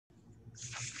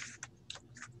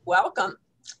Welcome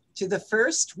to the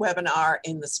first webinar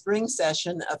in the spring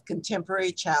session of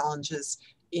Contemporary Challenges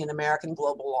in American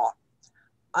Global Law.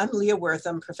 I'm Leah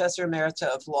Wortham, Professor Emerita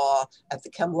of Law at the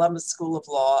Columbus School of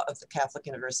Law of the Catholic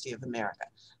University of America.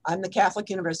 I'm the Catholic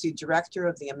University Director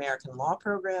of the American Law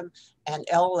Program and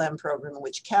LLM program, in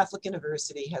which Catholic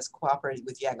University has cooperated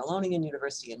with Jagiellonian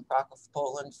University in Krakow,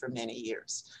 Poland for many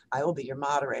years. I will be your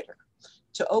moderator.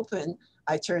 To open,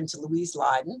 I turn to Louise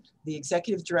Leiden, the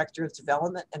Executive Director of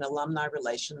Development and Alumni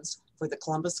Relations for the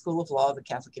Columbus School of Law of the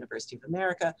Catholic University of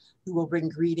America, who will bring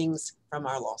greetings from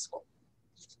our law school.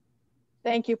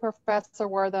 Thank you, Professor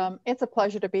Wortham. It's a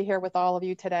pleasure to be here with all of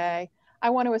you today. I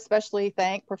want to especially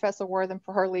thank Professor Wortham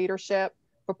for her leadership,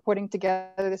 for putting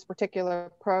together this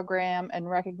particular program, and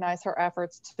recognize her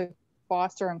efforts to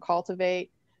foster and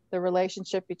cultivate the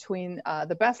relationship between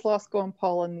the best law school in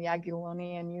Poland, the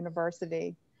Jagiellonian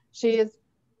University. She is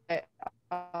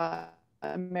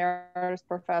Emeritus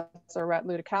Professor at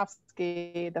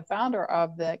Ludikowski, the founder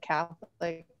of the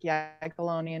Catholic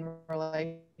Jagiellonian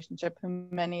relationship, whom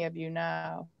many of you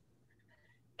know.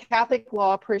 Catholic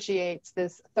law appreciates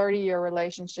this 30-year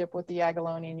relationship with the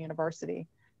Jagiellonian University.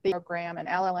 The program and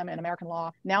LLM in American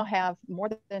law now have more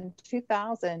than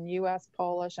 2,000 US,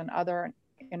 Polish, and other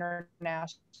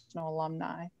international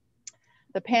alumni.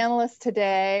 The panelists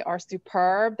today are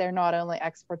superb. They're not only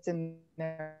experts in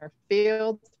their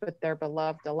fields, but they're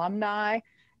beloved alumni.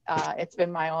 It's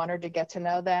been my honor to get to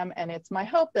know them, and it's my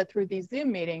hope that through these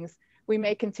Zoom meetings, we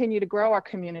may continue to grow our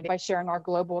community by sharing our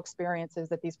global experiences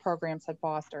that these programs have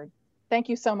fostered. Thank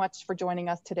you so much for joining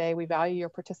us today. We value your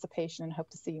participation and hope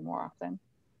to see you more often.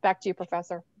 Back to you,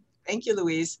 Professor. Thank you,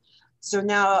 Louise. So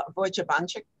now, Wojciech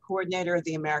Banczyk, coordinator of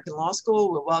the American Law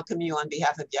School, will welcome you on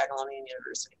behalf of Jagiellonian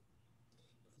University.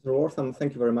 Professor Wortham,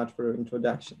 thank you very much for your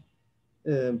introduction.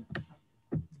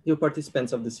 Dear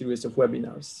participants of the series of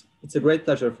webinars, it's a great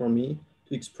pleasure for me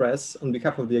to express on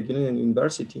behalf of the Jagiellonian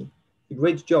University the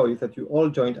great joy that you all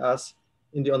joined us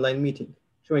in the online meeting,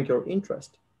 showing your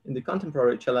interest in the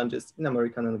contemporary challenges in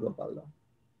American and global law.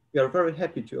 We are very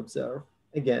happy to observe,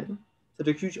 again, such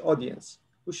a huge audience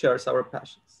who shares our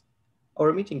passions.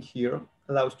 Our meeting here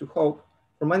allows to hope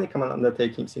for many common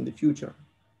undertakings in the future.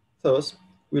 Thus,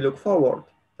 we look forward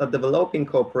that developing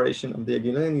cooperation of the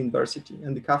Jagiellonian University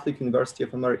and the Catholic University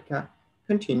of America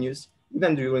continues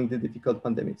even during the difficult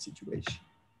pandemic situation.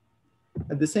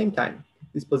 At the same time,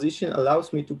 this position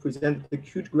allows me to present the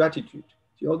huge gratitude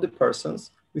to all the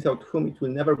persons without whom it will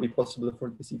never be possible for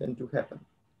this event to happen.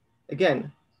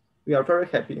 Again, we are very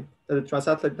happy that the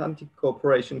transatlantic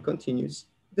cooperation continues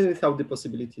even without the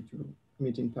possibility to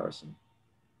meet in person.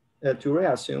 To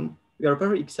reassume, we are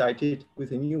very excited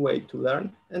with a new way to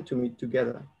learn and to meet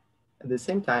together. At the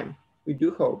same time, we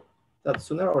do hope that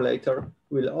sooner or later,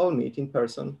 we will all meet in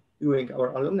person during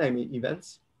our alumni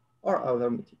events or other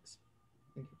meetings.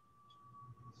 Thank you.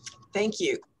 Thank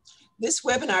you. This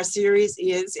webinar series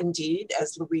is indeed,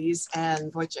 as Louise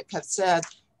and Wojciech have said,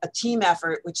 a team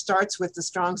effort which starts with the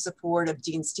strong support of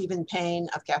Dean Stephen Payne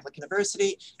of Catholic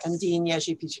University and Dean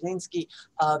Jerzy Picheliński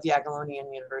of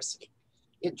Jagiellonian University.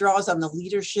 It draws on the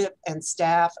leadership and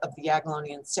staff of the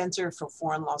Jagiellonian Center for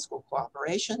Foreign Law School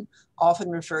Cooperation,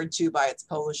 often referred to by its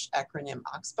Polish acronym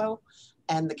OXPO,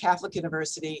 and the Catholic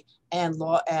University and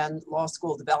Law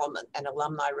School Development and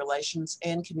Alumni Relations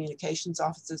and Communications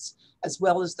Offices, as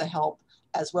well as the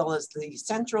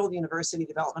Central University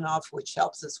Development Office, which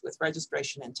helps us with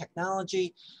registration and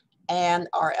technology, and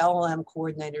our LLM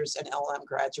coordinators and LLM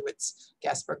graduates,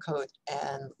 Gasper Cote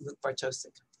and Luke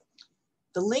Bartosik.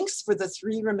 The links for the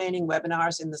 3 remaining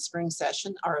webinars in the spring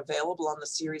session are available on the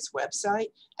series website,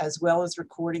 as well as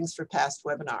recordings for past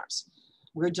webinars.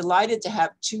 We're delighted to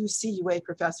have 2 CUA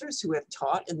professors who have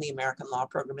taught in the American Law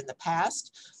Program in the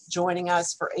past, joining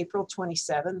us for April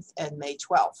 27th and May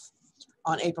 12th.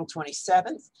 On April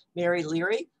 27th, Mary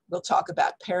Leary will talk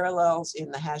about parallels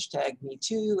in the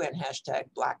 #MeToo and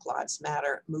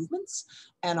 #BlackLivesMatter movements.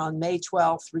 And on May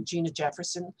 12th, Regina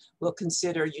Jefferson will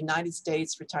consider United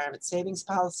States retirement savings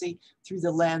policy through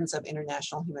the lens of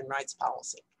international human rights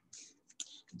policy.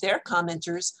 Their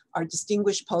commenters are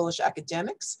distinguished Polish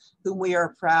academics, whom we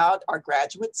are proud are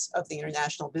graduates of the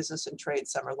International Business and Trade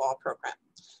Summer Law Program.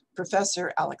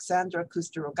 Professor Aleksandra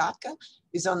Kuster-Rogatka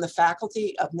is on the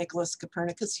faculty of Nicholas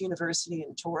Copernicus University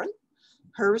in Turin.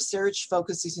 Her research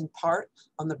focuses in part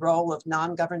on the role of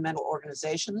non-governmental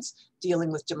organizations dealing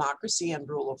with democracy and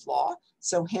rule of law,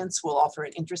 so hence will offer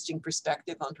an interesting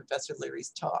perspective on Professor Leary's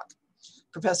talk.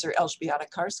 Professor Elżbieta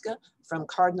Karska from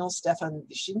Cardinal Stefan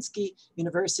Wyszyński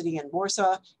University in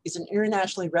Warsaw is an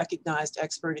internationally recognized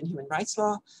expert in human rights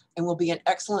law and will be an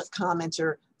excellent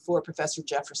commenter for Professor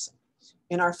Jefferson.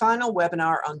 In our final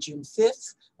webinar on June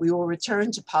 5th, we will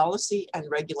return to policy and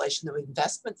regulation of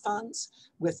investment funds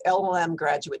with LLM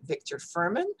graduate Victor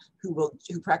Furman, who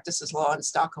practices law in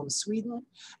Stockholm, Sweden,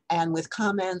 and with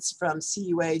comments from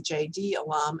CUA JD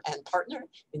alum and partner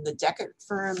in the Deckert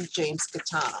firm, James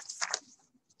Katana.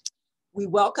 We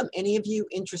welcome any of you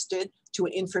interested to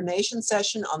an information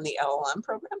session on the LLM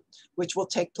program, which will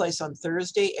take place on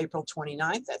Thursday, April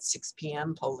 29th at 6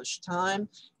 p.m. Polish time.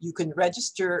 You can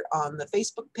register on the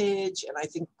Facebook page, and I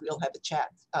think we'll have a chat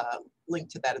link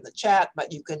to that in the chat,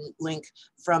 but you can link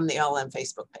from the LLM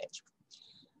Facebook page.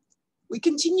 We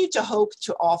continue to hope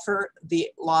to offer the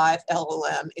live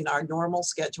LLM in our normal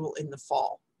schedule in the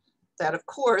fall. That, of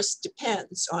course,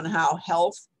 depends on how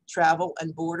health, travel,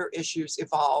 and border issues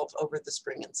evolve over the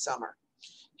spring and summer.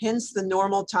 Hence, the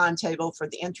normal timetable for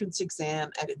the entrance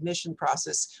exam and admission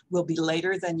process will be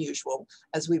later than usual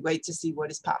as we wait to see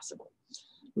what is possible.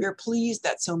 We are pleased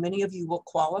that so many of you will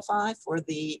qualify for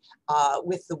the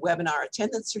with the webinar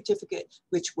attendance certificate,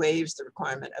 which waives the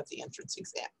requirement of the entrance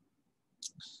exam.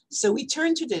 So we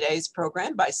turn to today's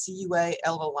program by CUA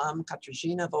LL.M.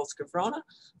 Katarzyna Wolska-Wrona,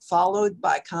 followed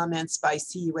by comments by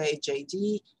CUA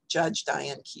JD, Judge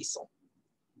Diane Kiesel.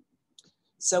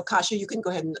 So Kasia, you can go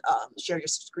ahead and share your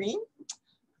screen.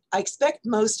 I expect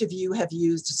most of you have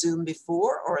used Zoom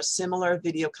before or a similar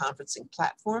video conferencing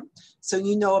platform, so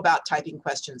you know about typing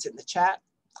questions in the chat.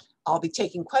 I'll be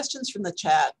taking questions from the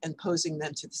chat and posing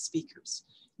them to the speakers.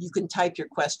 You can type your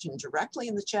question directly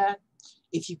in the chat.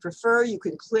 If you prefer, you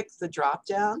can click the drop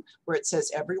down where it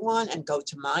says everyone and go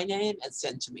to my name and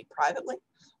send to me privately,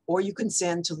 or you can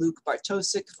send to Luke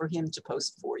Bartosik for him to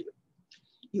post for you.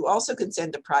 You also can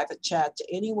send a private chat to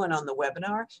anyone on the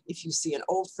webinar if you see an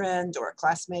old friend or a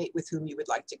classmate with whom you would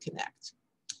like to connect.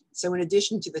 So in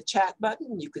addition to the chat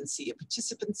button, you can see a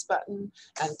participants button,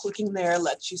 and clicking there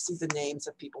lets you see the names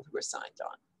of people who are signed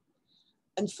on.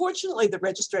 Unfortunately, the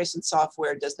registration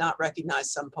software does not recognize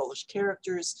some Polish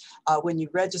characters. When you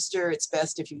register, it's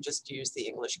best if you just use the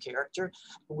English character.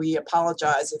 We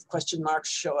apologize if question marks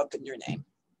show up in your name.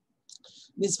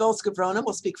 Ms. Wolska-Wrona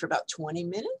will speak for about 20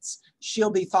 minutes. She'll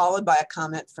be followed by a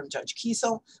comment from Judge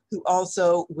Kiesel, who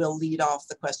also will lead off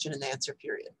the question and answer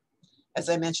period. As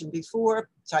I mentioned before,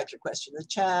 type your question in the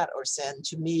chat or send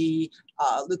to me,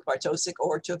 Luke Bartosik,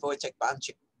 or to Wojtek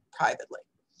Banchik privately.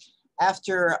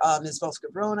 After Ms.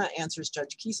 Wolska-Wrona answers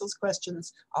Judge Kiesel's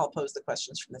questions, I'll pose the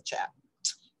questions from the chat.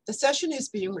 The session is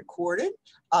being recorded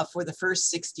for the first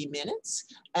 60 minutes,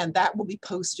 and that will be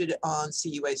posted on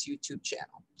CUA's YouTube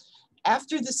channel.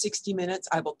 After the 60 minutes,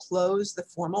 I will close the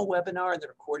formal webinar and the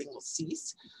recording will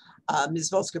cease. Ms.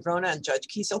 Wolska-Wrona and Judge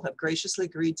Kiesel have graciously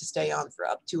agreed to stay on for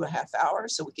up to a half hour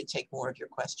so we can take more of your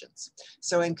questions.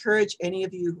 So I encourage any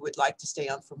of you who would like to stay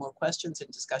on for more questions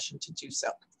and discussion to do so.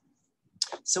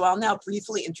 So I'll now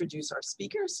briefly introduce our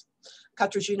speakers.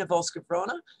 Katarzyna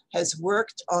Wolska-Wrona has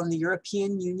worked on the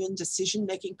European Union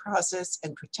decision-making process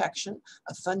and protection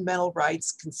of fundamental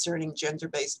rights concerning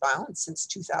gender-based violence since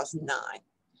 2009.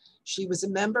 She was a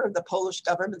member of the Polish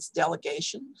government's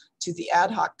delegation to the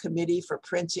Ad Hoc Committee for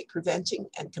Preventing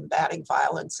and Combating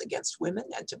Violence Against Women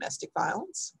and Domestic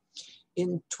Violence.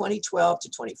 In 2012 to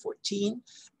 2014,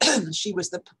 she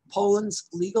was Poland's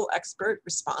legal expert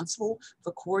responsible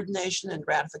for coordination and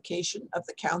ratification of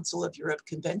the Council of Europe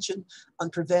Convention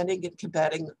on Preventing and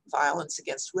Combating Violence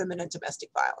Against Women and Domestic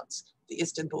Violence, the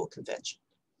Istanbul Convention.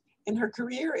 In her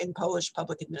career in Polish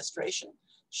public administration,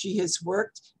 she has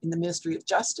worked in the Ministry of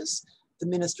Justice, the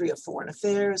Ministry of Foreign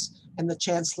Affairs, and the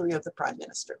Chancellery of the Prime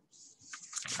Minister.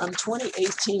 From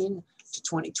 2018 to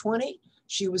 2020,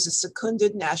 she was a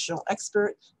seconded national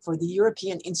expert for the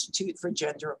European Institute for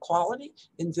Gender Equality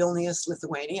in Vilnius,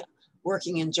 Lithuania,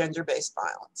 working in gender-based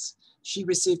violence. She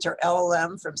received her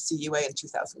LL.M. from CUA in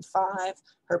 2005,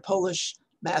 her Polish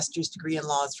master's degree in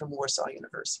laws from Warsaw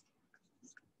University.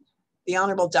 The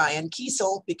Honorable Diane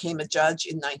Kiesel became a judge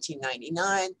in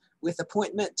 1999 with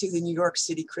appointment to the New York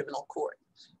City Criminal Court.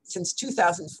 Since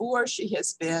 2004, she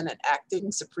has been an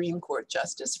acting Supreme Court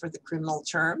justice for the criminal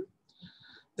term,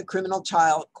 the criminal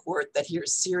trial court that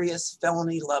hears serious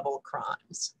felony-level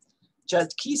crimes. Judge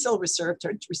Kiesel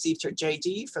received her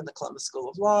JD from the Columbus School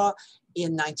of Law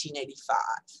in 1985.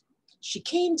 She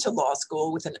came to law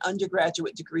school with an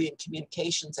undergraduate degree in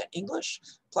communications and English,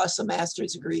 plus a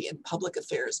master's degree in public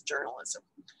affairs journalism.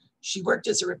 She worked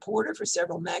as a reporter for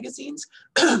several magazines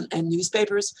and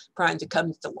newspapers prior to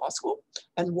coming to law school.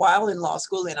 And while in law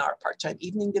school in our part-time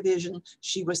evening division,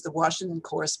 she was the Washington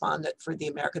correspondent for the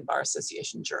American Bar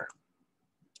Association Journal.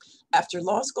 After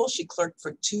law school, she clerked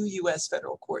for 2 U.S.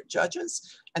 federal court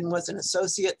judges and was an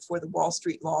associate for the Wall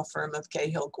Street law firm of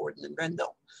Cahill, Gordon, and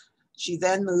Rendell. She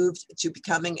then moved to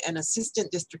becoming an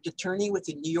assistant district attorney with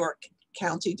the New York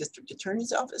County District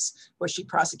Attorney's Office, where she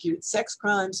prosecuted sex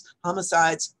crimes,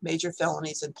 homicides, major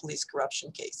felonies, and police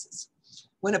corruption cases.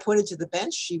 When appointed to the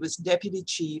bench, she was deputy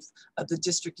chief of the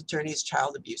district attorney's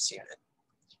child abuse unit.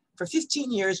 For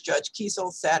 15 years, Judge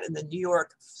Kiesel sat in the New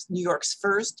York's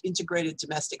first integrated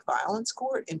domestic violence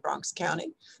court in Bronx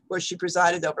County, where she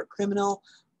presided over criminal,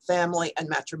 family, and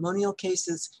matrimonial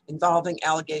cases involving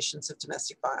allegations of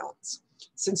domestic violence.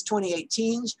 Since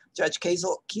 2018, Judge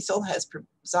Kiesel has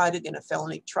presided in a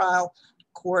felony trial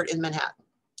court in Manhattan.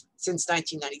 Since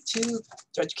 1992,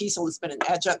 Judge Kiesel has been an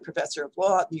adjunct professor of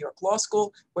law at New York Law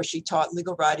School, where she taught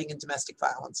legal writing and domestic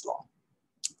violence law.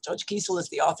 Judge Kiesel is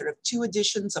the author of 2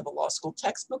 editions of a law school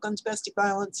textbook on domestic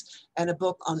violence and a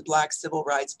book on Black civil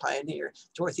rights pioneer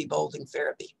Dorothy Boulding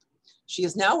Farabee. She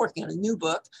is now working on a new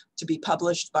book to be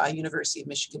published by University of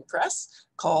Michigan Press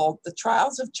called The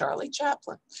Trials of Charlie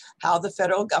Chaplin: How the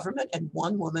Federal Government and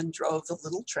One Woman Drove the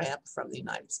Little Tramp from the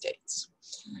United States.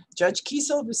 Judge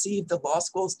Kiesel received the law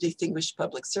school's Distinguished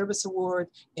Public Service Award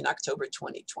in October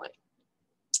 2020.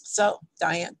 So,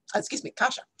 Kasia.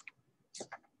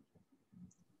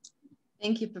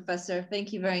 Thank you, Professor.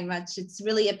 Thank you very much. It's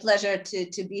really a pleasure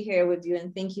to be here with you,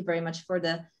 and thank you very much for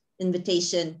the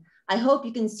invitation. I hope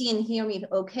you can see and hear me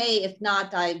okay. If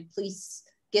not, please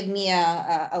give me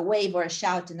a wave or a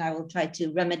shout, and I will try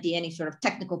to remedy any sort of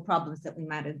technical problems that we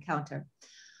might encounter.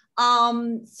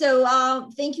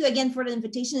 Thank you again for the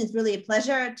invitation. It's really a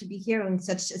pleasure to be here in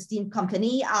such esteemed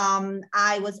company.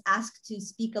 I was asked to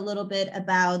speak a little bit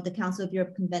about the Council of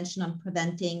Europe Convention on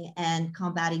Preventing and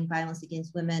Combating Violence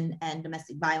Against Women and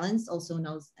Domestic Violence, also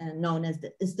known as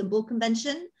the Istanbul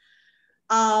Convention.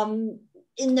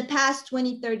 In the past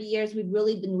 20, 30 years, we've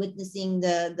really been witnessing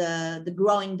the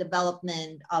growing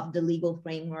development of the legal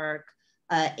framework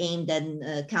aimed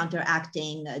at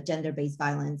counteracting gender-based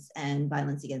violence and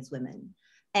violence against women.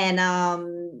 And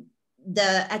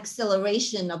the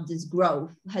acceleration of this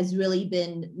growth has really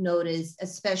been noticed,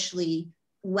 especially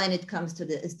when it comes to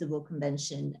the Istanbul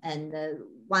Convention. And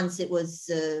once it was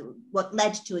what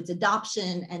led to its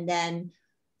adoption, and then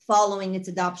following its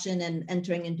adoption and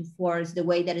entering into force, the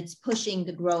way that it's pushing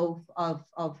the growth of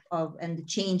and the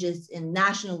changes in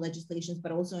national legislations,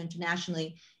 but also internationally,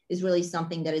 is really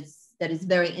something that is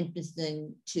very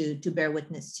interesting to bear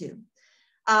witness to.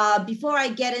 Before I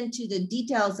get into the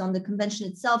details on the convention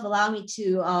itself, allow me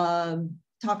to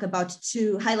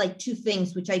highlight 2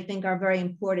 things which I think are very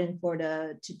important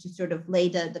to sort of lay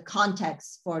the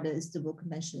context for the Istanbul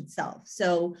Convention itself.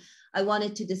 So I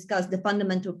wanted to discuss the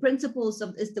fundamental principles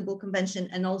of the Istanbul Convention,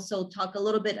 and also talk a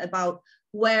little bit about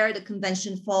where the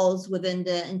convention falls within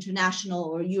the international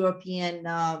or European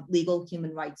legal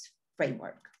human rights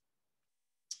framework.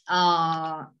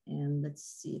 And let's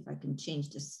see if I can change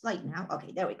the slide now.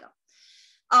 Okay, there we go.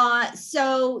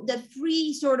 So the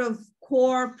 3 sort of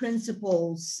core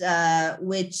principles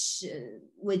which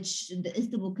the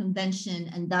Istanbul Convention,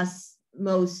 and thus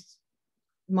most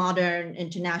modern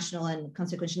international and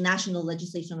consequential national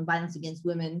legislation on violence against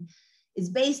women, is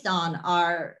based on,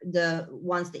 are the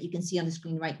ones that you can see on the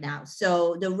screen right now.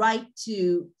 So the right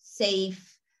to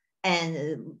safe and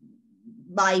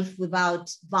life without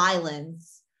violence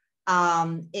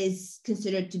is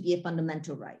considered to be a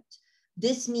fundamental right.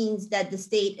 This means that the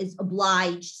state is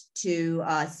obliged to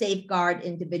safeguard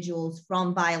individuals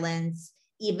from violence,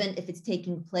 even if it's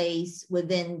taking place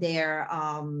within their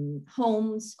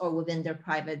homes or within their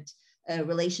private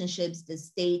relationships. The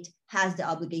state has the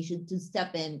obligation to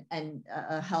step in and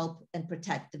help and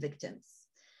protect the victims.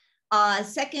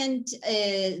 Second,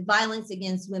 violence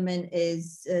against women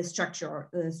is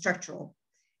structural.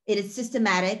 It is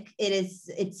systematic.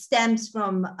 It stems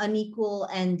from unequal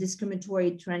and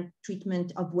discriminatory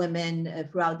treatment of women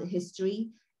throughout the history,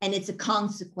 and it's a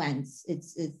consequence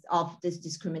of this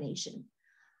discrimination.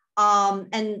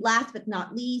 And last but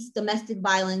not least, domestic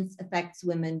violence affects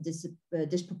women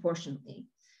disproportionately.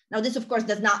 Now, this, of course,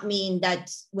 does not mean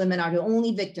that women are the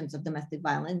only victims of domestic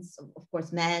violence. Of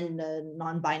course, men,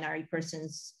 non-binary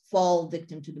persons fall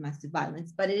victim to domestic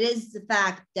violence, but it is the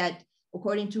fact that,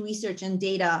 according to research and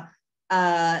data,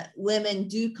 women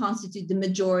do constitute the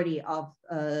majority of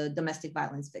domestic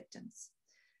violence victims.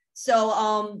 So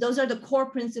those are the core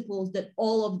principles that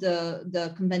all of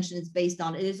the convention is based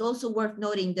on. It is also worth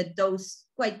noting that those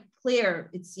quite clear,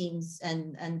 it seems,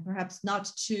 and perhaps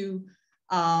not too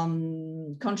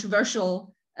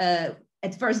controversial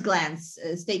at first glance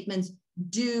statements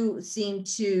do seem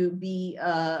to be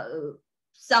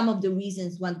some of the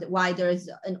reasons why there is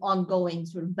an ongoing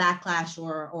sort of backlash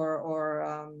or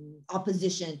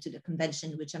opposition to the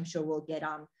convention, which I'm sure we'll get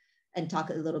on and talk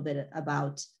a little bit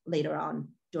about later on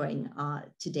during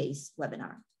today's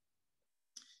webinar.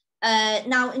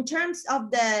 Now, in terms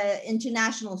of the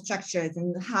international structures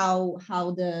and how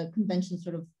the convention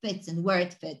sort of fits and where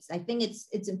it fits, I think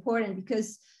it's important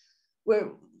because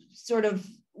we're sort of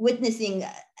witnessing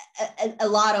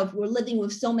we're living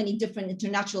with so many different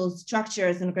international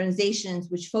structures and organizations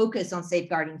which focus on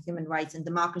safeguarding human rights and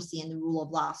democracy and the rule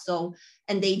of law. So,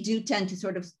 and they do tend to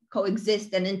sort of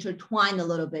coexist and intertwine a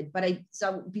little bit. But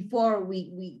so before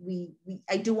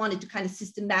I do wanted to kind of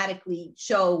systematically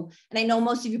show, and I know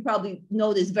most of you probably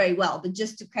know this very well, but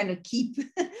just to kind of keep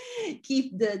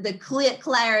the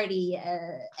clarity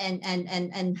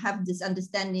and have this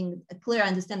understanding, a clear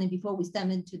understanding before we step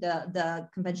into the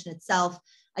convention itself.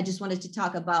 I just wanted to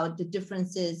talk about the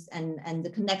differences and the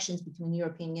connections between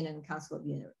European Union and Council of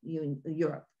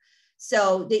Europe.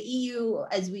 So the EU,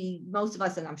 as most of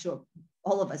us, and I'm sure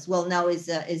all of us will know, is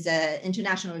an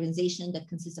international organization that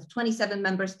consists of 27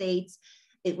 member states.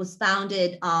 It was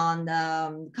founded on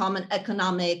common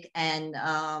economic and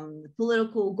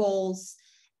political goals.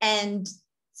 And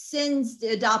since the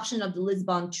adoption of the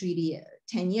Lisbon Treaty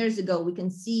 10 years ago, we can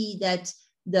see that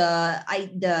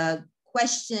the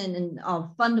question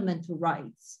of fundamental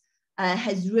rights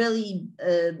has really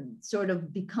sort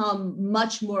of become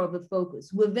much more of a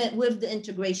focus with the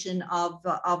integration of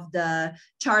the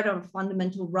Charter of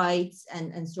Fundamental Rights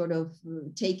and sort of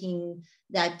taking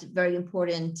that very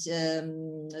important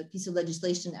piece of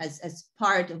legislation as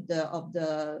part of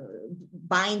the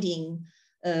binding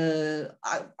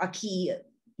acquis.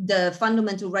 The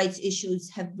fundamental rights issues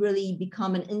have really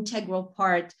become an integral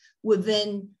part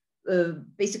within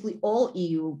basically all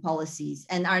EU policies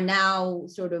and are now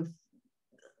sort of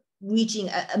reaching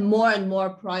a more and more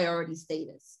priority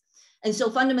status. And so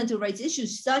fundamental rights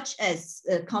issues such as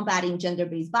combating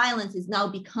gender-based violence is now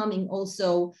becoming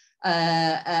also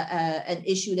an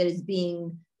issue that is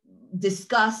being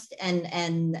discussed and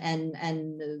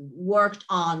worked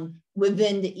on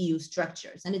within the EU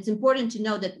structures. And it's important to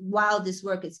know that while this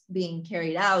work is being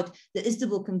carried out, the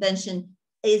Istanbul Convention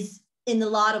is in a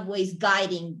lot of ways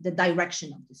guiding the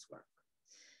direction of this work.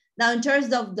 Now, in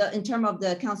terms of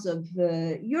the Council of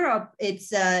Europe,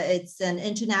 it's an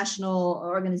international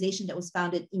organization that was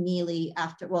founded immediately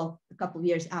after, well, a couple of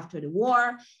years after the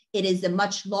war. It is a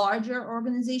much larger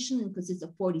organization and consists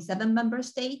of 47 member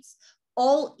states.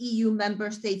 All EU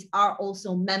member states are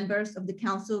also members of the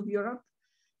Council of Europe.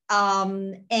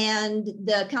 And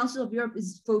the Council of Europe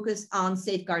is focused on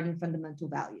safeguarding fundamental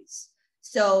values.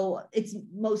 So its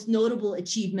most notable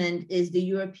achievement is the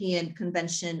European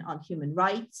Convention on Human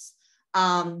Rights,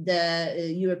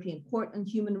 the European Court on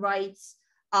Human Rights,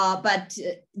 but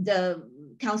the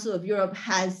Council of Europe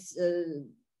has,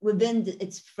 within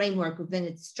its framework, within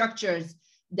its structures,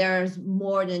 there's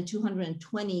more than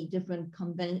 220 different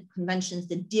conventions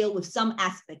that deal with some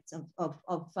aspects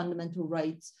of fundamental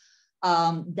rights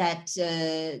that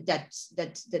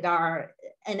are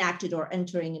enacted or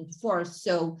entering into force.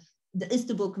 So the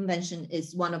Istanbul Convention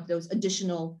is one of those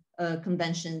additional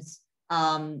conventions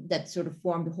that sort of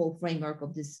form the whole framework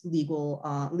of this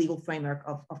legal framework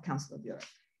of Council of Europe.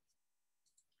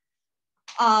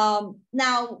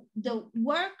 Now, the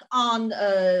work on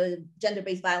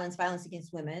gender-based violence, violence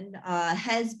against women,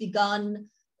 has begun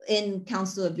in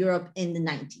Council of Europe in the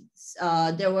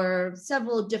 90s. There were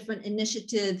several different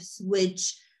initiatives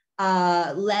which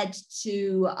led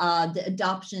to the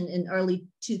adoption in early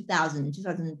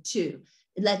 2002.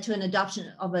 It led to an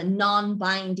adoption of a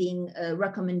non-binding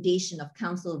recommendation of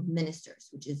Council of Ministers,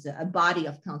 which is a body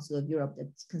of Council of Europe that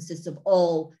consists of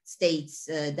all states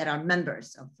that are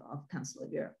members of Council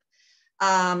of Europe.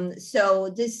 So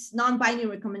this non-binding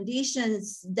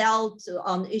recommendations dealt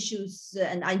on issues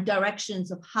and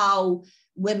directions of how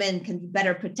women can be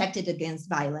better protected against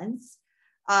violence.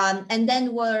 And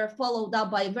then were followed up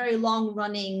by a very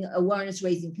long-running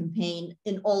awareness-raising campaign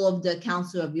in all of the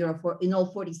Council of Europe, in all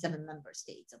 47 member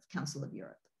states of Council of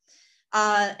Europe.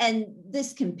 And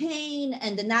this campaign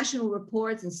and the national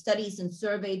reports and studies and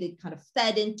survey that kind of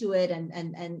fed into it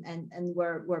and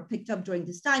were picked up during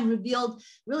this time revealed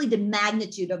really the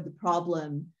magnitude of the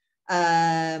problem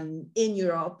in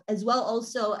Europe, as well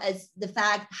also as the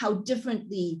fact how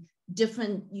differently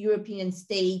different European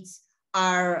states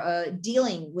are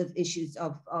dealing with issues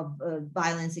of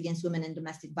violence against women and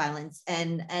domestic violence.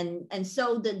 And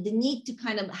so the need to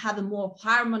kind of have a more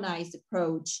harmonized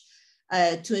approach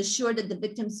to ensure that the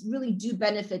victims really do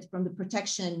benefit from the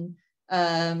protection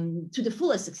to the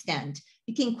fullest extent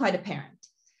became quite apparent.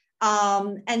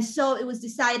 And so it was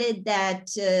decided that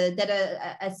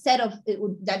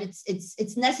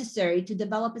it's necessary to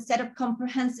develop a set of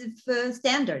comprehensive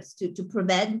standards to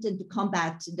prevent and to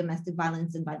combat domestic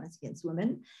violence and violence against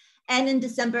women. And in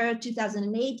December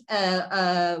 2008,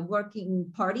 a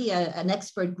working party, an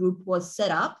expert group was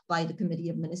set up by the Committee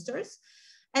of Ministers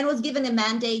and was given a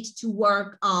mandate to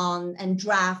work on and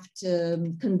draft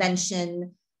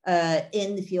convention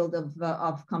in the field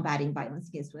of combating violence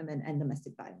against women and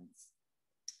domestic violence.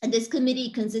 And this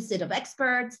committee consisted of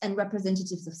experts and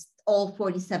representatives of all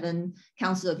 47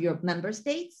 Council of Europe member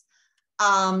states,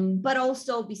 but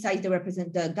also besides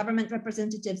the government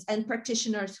representatives and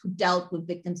practitioners who dealt with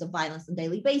victims of violence on a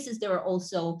daily basis, there were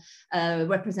also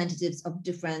representatives of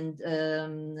different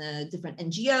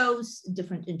NGOs,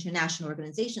 different international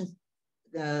organizations,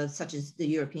 such as the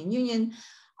European Union,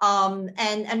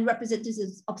 and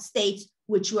representatives of states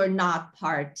which were not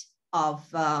part of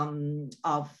the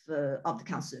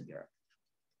Council of Europe.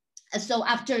 And so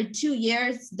after 2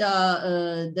 years,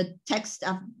 the text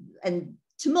and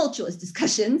tumultuous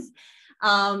discussions,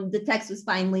 the text was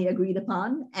finally agreed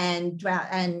upon and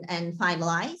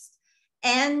finalized.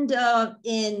 And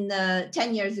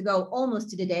 10 years ago, almost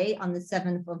to the day, on the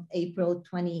 7th of April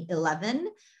 2011,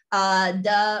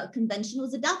 the convention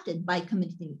was adopted by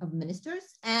Committee of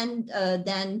Ministers and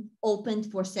then opened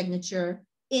for signature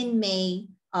in May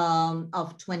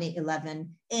of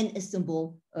 2011 in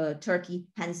Istanbul, Turkey,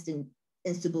 hence the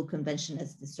Istanbul Convention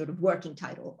as the sort of working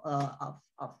title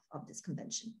of this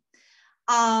convention.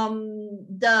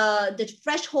 The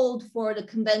threshold for the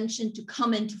convention to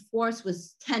come into force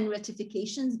was 10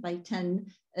 ratifications by 10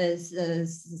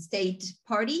 state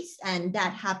parties, and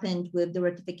that happened with the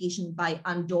ratification by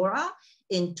Andorra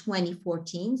in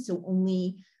 2014. So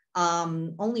only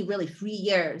really 3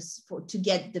 years to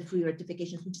get the free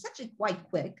ratifications, which is actually quite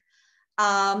quick.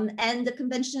 And the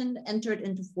convention entered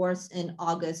into force in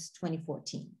August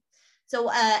 2014. So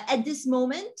at this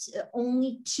moment,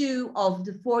 only 2 of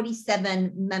the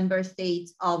 47 member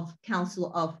states of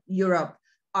Council of Europe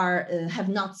have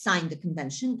not signed the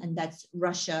convention, and that's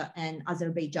Russia and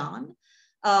Azerbaijan.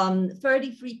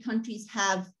 33 countries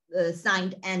have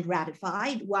signed and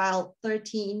ratified, while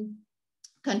 13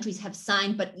 countries have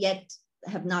signed, but yet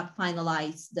have not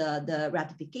finalized the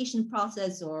ratification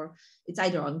process, or it's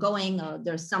either ongoing or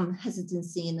there's some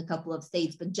hesitancy in a couple of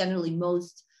states, but generally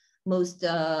most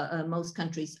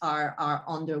countries are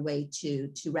on their way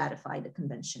to ratify the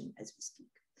convention as we speak.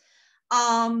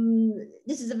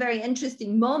 This is a very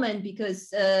interesting moment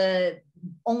because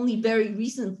only very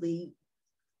recently,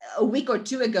 a week or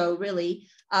 2 ago, really,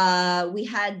 we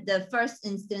had the first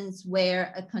instance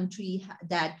where a country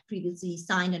that previously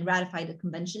signed and ratified the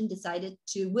convention decided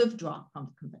to withdraw from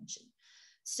the convention.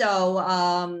 So,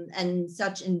 and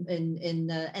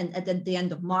at the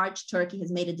end of March, Turkey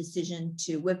has made a decision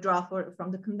to withdraw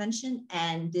from the convention,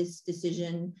 and this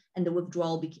decision and the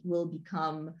withdrawal will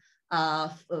become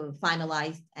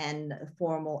finalized and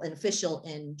formal and official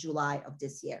in July of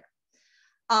this year.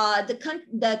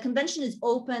 The convention is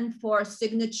open for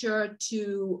signature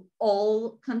to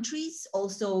all countries,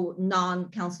 also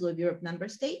non-Council of Europe member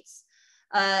states,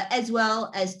 as well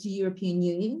as to European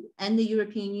Union. And the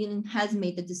European Union has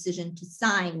made the decision to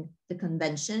sign the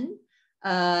convention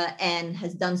and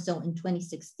has done so in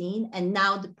 2016. And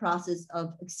now the process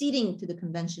of acceding to the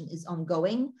convention is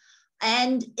ongoing.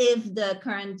 And if the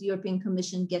current European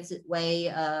Commission gets its way,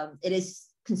 it is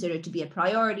considered to be a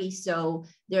priority. So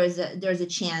there's a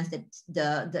chance that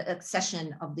the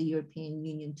accession of the European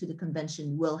Union to the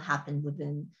convention will happen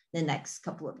within the next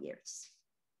couple of years.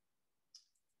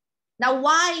 Now,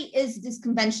 why is this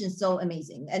convention so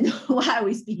amazing, and why are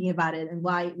we speaking about it, and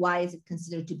why is it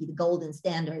considered to be the golden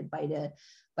standard by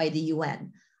the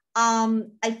UN?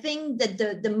 I think that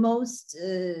the most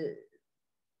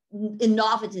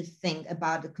innovative thing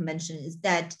about the convention is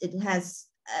that it has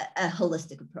a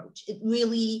holistic approach. It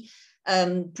really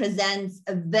presents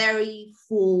a very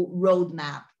full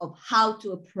roadmap of how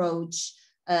to approach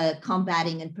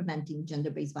combating and preventing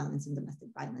gender-based violence and domestic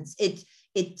violence.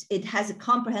 It has a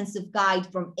comprehensive guide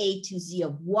from A to Z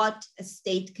of what a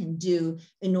state can do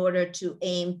in order to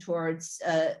aim towards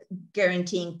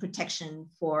guaranteeing protection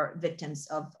for victims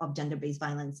of gender-based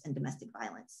violence and domestic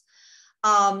violence.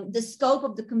 The scope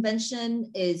of the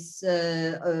convention is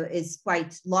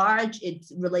quite large. It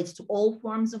relates to all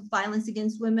forms of violence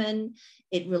against women.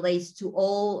 It relates to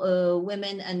all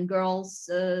women and girls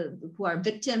who are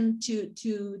victim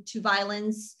to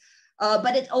violence,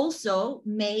 but it also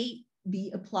may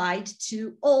be applied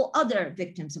to all other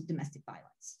victims of domestic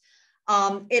violence.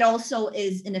 It also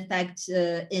is in effect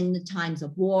in the times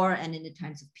of war and in the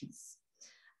times of peace.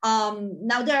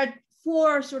 Now there are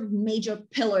four sort of major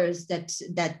pillars that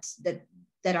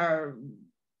are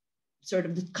sort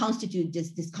of constitute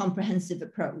this comprehensive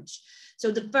approach.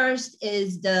 So the first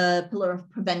is the pillar of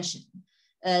prevention.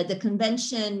 The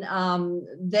convention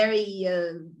very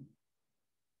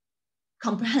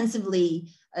comprehensively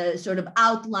sort of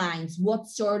outlines what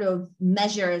sort of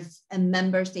measures a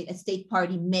member state, a state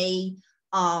party may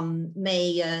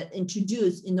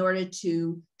introduce in order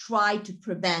to try to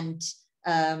prevent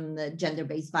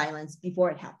gender-based violence before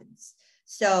it happens.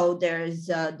 So there's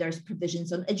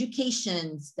provisions on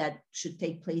educations that should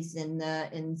take place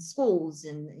in schools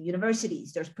and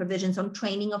universities. There's provisions on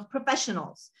training of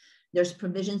professionals. There's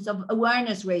provisions of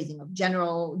awareness raising of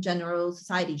general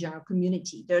society, general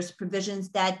community. There's provisions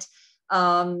that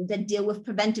deal with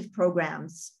preventive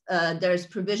programs. There's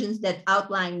provisions that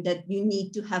outline that you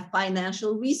need to have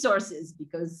financial resources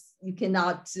because you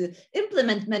cannot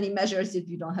implement many measures if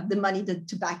you don't have the money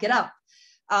to back it up.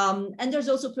 And there's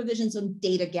also provisions on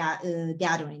data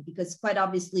gathering, because quite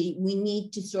obviously we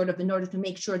need to sort of, in order to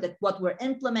make sure that what we're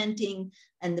implementing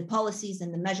and the policies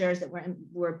and the measures that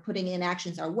we're putting in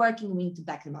actions are working, we need to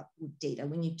back them up with data.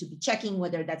 We need to be checking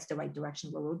whether that's the right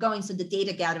direction where we're going. So the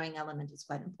data gathering element is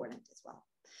quite important as well.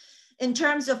 In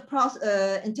terms of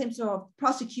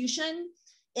prosecution,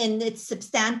 in its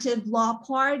substantive law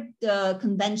part, the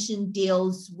convention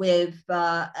deals with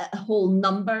a whole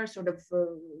number, sort of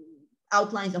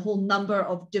outlines a whole number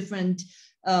of different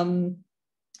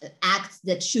acts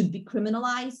that should be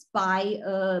criminalized by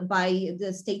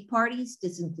the state parties.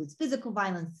 This includes physical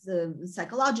violence,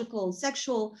 psychological,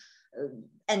 sexual,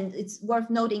 and it's worth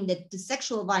noting that the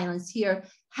sexual violence here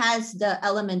has the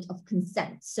element of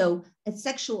consent. So a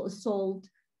sexual assault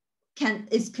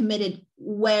is committed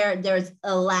where there's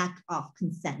a lack of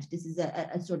consent. This is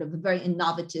a sort of a very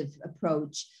innovative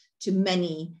approach to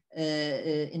many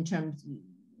in terms,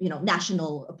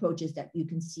 national approaches that you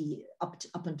can see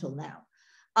up until now.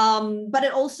 But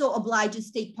it also obliges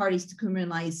state parties to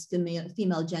criminalize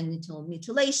female genital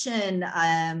mutilation,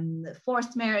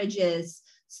 forced marriages,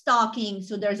 stalking.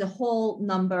 So there's a whole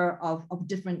number of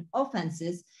different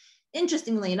offenses.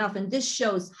 Interestingly enough, and this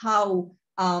shows how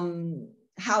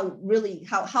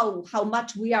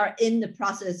much we are in the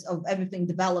process of everything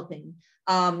developing.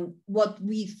 What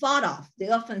we fought off, the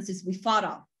offenses we fought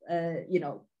off,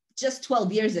 just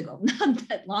 12 years ago, not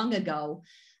that long ago,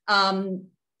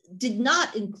 did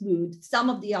not include some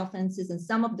of the offenses and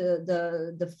some of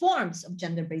the forms of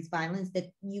gender-based violence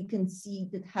that you can see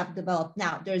that have developed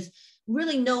now. There's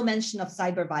really no mention of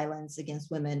cyber violence against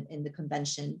women in the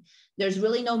convention. There's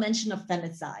really no mention of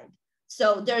femicide.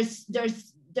 So there's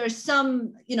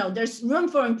some, there's room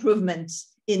for improvement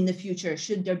in the future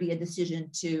should there be a decision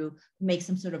to make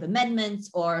some sort of amendments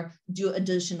or do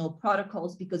additional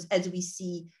protocols, because as we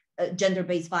see,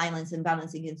 gender-based violence and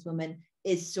violence against women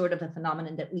is sort of a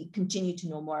phenomenon that we continue to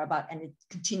know more about, and it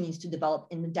continues to develop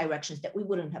in the directions that we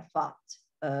wouldn't have thought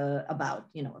about,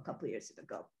 a couple of years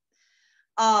ago,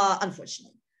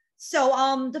 unfortunately. So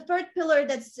the third pillar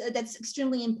that's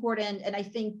extremely important, and I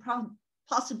think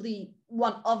possibly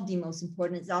one of the most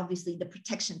important, is obviously the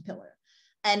protection pillar.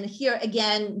 And here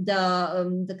again,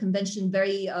 the convention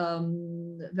very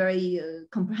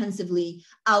comprehensively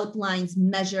outlines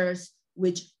measures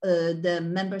which the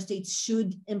member states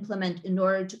should implement in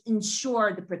order to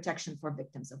ensure the protection for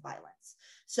victims of violence.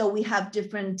 So we have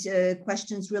different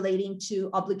questions relating to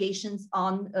obligations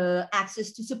on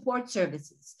access to support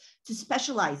services, to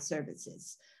specialized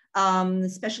services,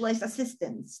 specialized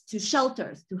assistance, to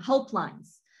shelters, to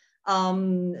helplines.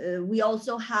 We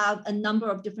also have a number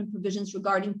of different provisions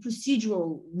regarding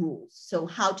procedural rules. So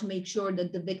how to make sure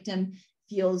that the victim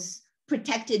feels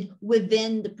protected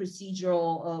within the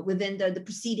procedural, within the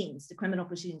proceedings, the criminal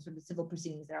proceedings or the civil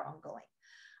proceedings that are ongoing.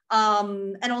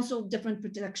 And also different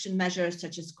protection measures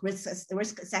such as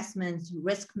risk assessments,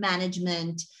 risk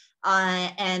management,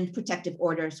 and protective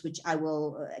orders, which I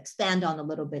will expand on a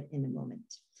little bit in a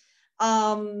moment.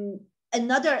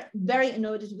 Another very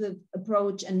innovative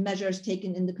approach and measures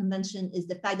taken in the convention is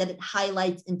the fact that it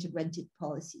highlights integrated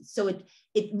policies. So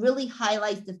it really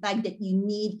highlights the fact that you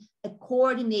need a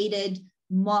coordinated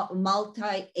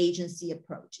multi-agency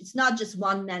approach. It's not just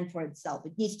one man for itself.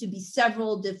 It needs to be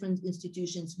several different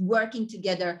institutions working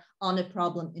together on a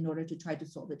problem in order to try to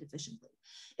solve it efficiently.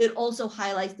 It also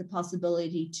highlights the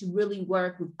possibility to really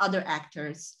work with other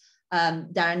actors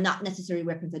that are not necessarily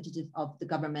representative of the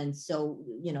government. So,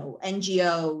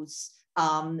 NGOs,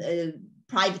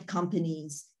 private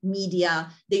companies,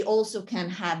 media, they also can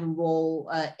have a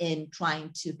role in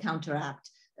trying to counteract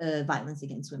violence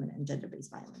against women and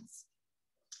gender-based violence.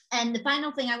 And the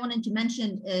final thing I wanted to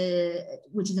mention,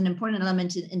 which is an important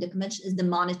element in the convention, is the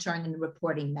monitoring and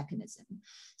reporting mechanism.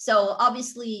 So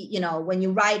obviously, you know, when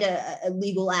you write a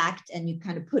legal act and you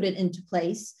kind of put it into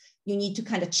place, you need to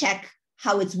kind of check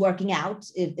how it's working out,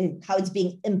 how it's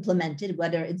being implemented,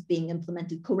 whether it's being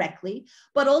implemented correctly,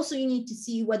 but also you need to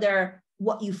see whether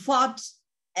what you thought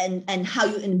and how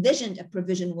you envisioned a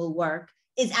provision will work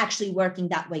is actually working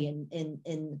that way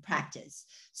in practice.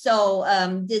 So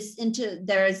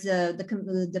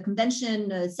the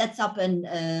convention sets up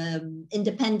an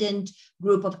independent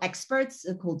group of experts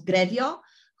called Grevio,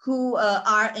 who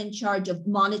are in charge of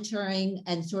monitoring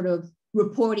and sort of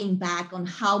reporting back on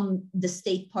how the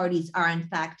state parties are in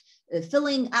fact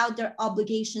filling out their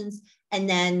obligations, and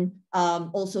then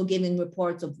also giving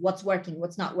reports of what's working,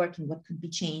 what's not working, what could be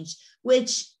changed,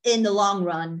 which in the long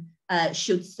run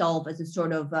should solve as a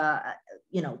sort of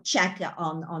check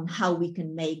on how we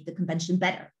can make the convention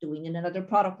better. Do we need another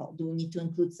protocol? Do we need to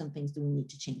include some things? Do we need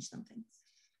to change some things?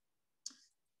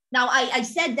 Now, I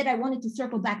said that I wanted to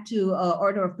circle back to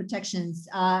order of protections.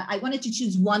 I wanted to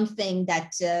choose one thing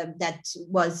that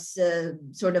was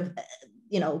sort of,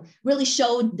 really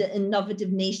showed the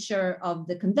innovative nature of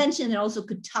the convention, and also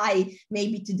could tie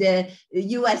maybe to the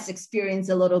US experience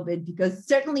a little bit, because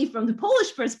certainly from the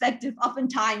Polish perspective,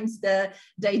 oftentimes the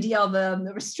idea of a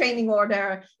restraining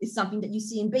order is something that you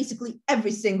see in basically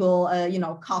every single,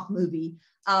 cop movie.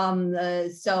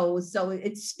 So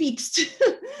it speaks to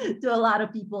a lot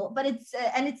of people, but it's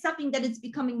something that it's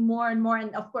becoming more and more,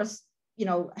 and of course,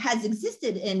 has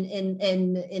existed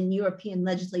in European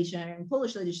legislation and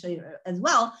Polish legislation as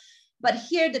well. But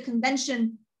here the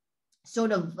convention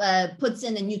sort of puts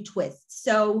in a new twist.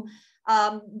 So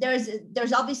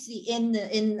there's obviously in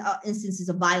instances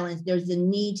of violence, there's a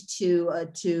need to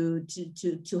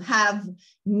have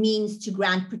means to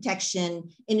grant protection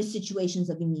in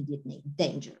situations of immediate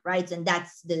danger, right? And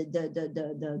that's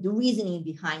the reasoning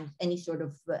behind any sort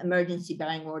of emergency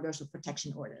barring orders or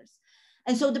protection orders.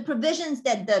 And so the provisions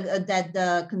that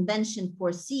the convention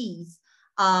foresees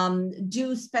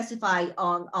do specify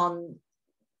on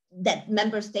that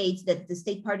member states, that the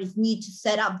state parties need to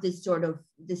set up this sort of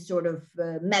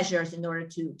measures in order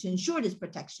to ensure this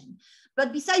protection.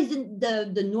 But besides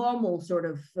the normal sort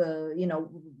of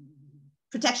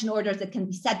protection orders that can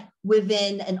be set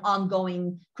within an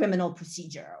ongoing criminal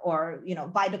procedure or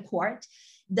by the court,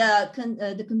 the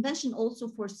convention also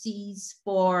foresees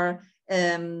for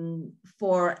an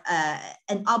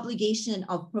obligation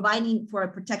of providing for a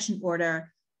protection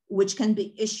order which can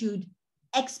be issued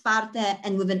ex parte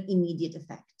and with an immediate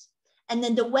effect. And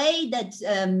then the way that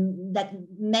that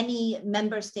many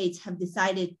member states have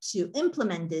decided to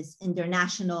implement this in their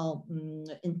national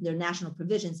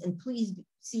provisions, and please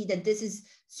see that this is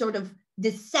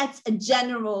this sets a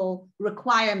general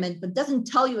requirement, but doesn't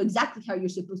tell you exactly how you're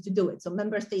supposed to do it. So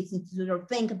member states need to sort of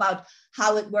think about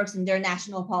how it works in their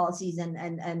national policies and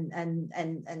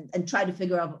try to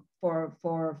figure out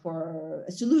for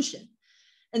a solution.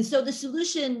 And so the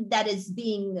solution that is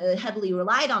being heavily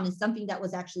relied on is something that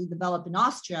was actually developed in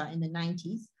Austria in the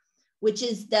 90s, which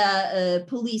is the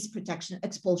police protection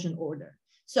expulsion order.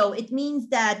 So it means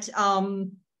that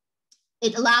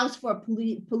it allows for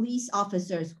police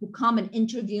officers who come and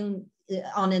intervene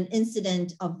on an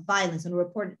incident of violence and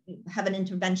have an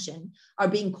intervention, are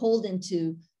being called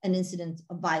into an incident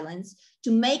of violence,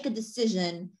 to make a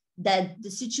decision that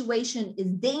the situation is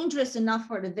dangerous enough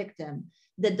for the victim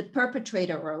that the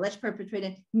perpetrator or alleged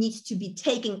perpetrator needs to be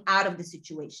taken out of the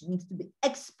situation, needs to be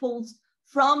expulsed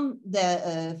from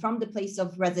the place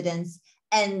of residence,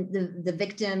 and the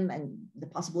victim and the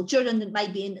possible children that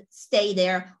might be in stay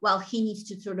there while he needs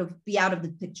to sort of be out of the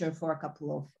picture for a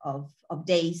couple of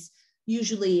days.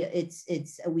 Usually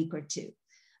it's a week or two.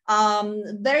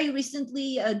 Very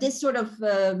recently, this sort of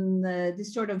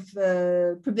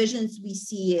provisions we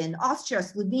see in Austria,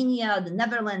 Slovenia, the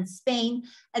Netherlands, Spain,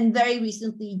 and very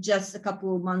recently, just a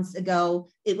couple of months ago,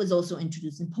 it was also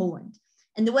introduced in Poland.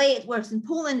 And the way it works in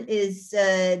Poland is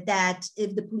that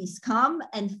if the police come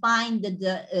and find that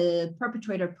the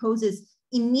perpetrator poses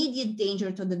immediate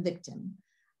danger to the victim,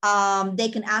 they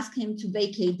can ask him to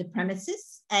vacate the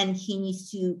premises, and he needs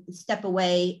to step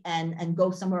away and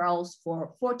go somewhere else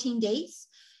for 14 days.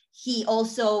 He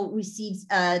also receives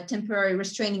a temporary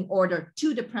restraining order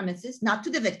to the premises, not to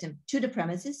the victim, to the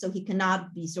premises. So he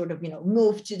cannot be sort of,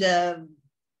 moved to the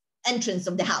entrance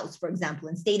of the house, for example,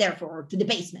 and stay there to the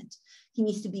basement. He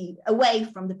needs to be away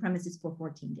from the premises for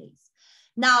 14 days.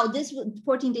 Now, this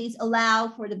 14 days allow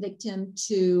for the victim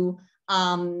to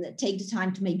take the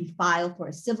time to maybe file for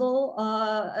a civil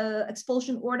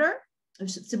expulsion order, or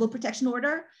civil protection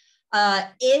order.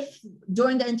 If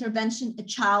during the intervention a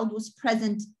child was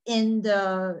present in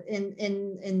the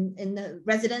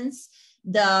residence,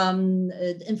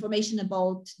 the information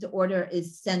about the order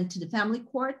is sent to the family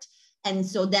court, and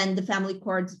so then the family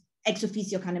court ex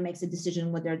officio kind of makes a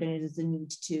decision whether there is a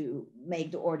need to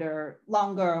make the order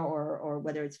longer or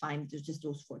whether it's fine. There's just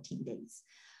those 14 days.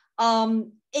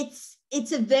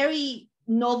 It's a very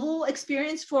novel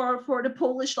experience for the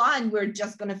Polish law, and we're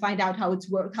just going to find out how it's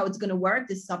going to work.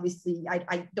 This is obviously,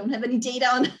 I don't have any data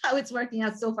on how it's working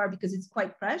out so far because it's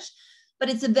quite fresh, but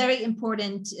it's a very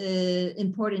important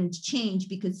change,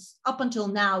 because up until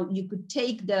now you could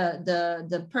take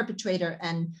the perpetrator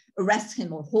and arrest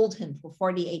him or hold him for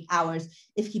 48 hours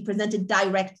if he presented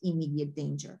direct immediate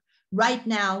danger. Right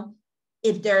now,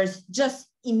 if there's just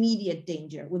immediate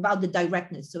danger without the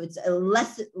directness, so it's a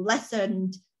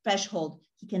lessened threshold,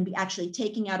 he can be actually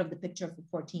taken out of the picture for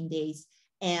 14 days.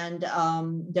 And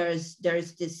there's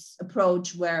this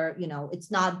approach where, you know,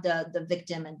 it's not the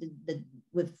victim and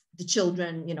with the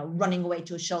children, you know, running away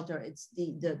to a shelter. It's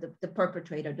the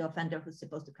perpetrator, the offender, who's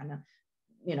supposed to kind of,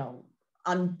 you know,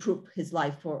 unroot his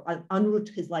life for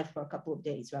a couple of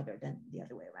days rather than the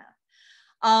other way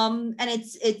around. And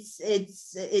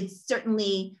it's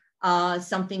certainly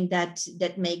something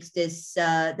that makes this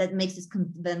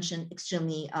convention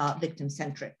extremely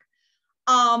victim-centric.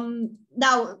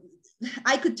 Now,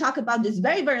 I could talk about this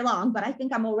very, very long, but I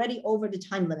think I'm already over the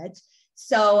time limit.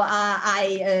 So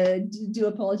I do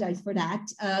apologize for that.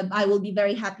 I will be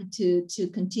very happy to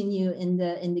continue in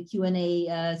the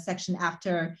Q&A section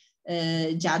after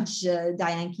Judge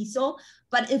Diane Kiesel.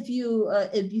 But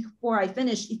before I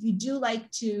finish, if you do like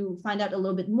to find out a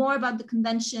little bit more about the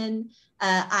convention,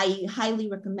 I highly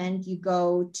recommend you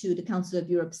go to the Council of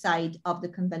Europe site of the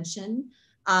convention.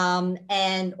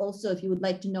 And also, if you would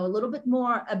like to know a little bit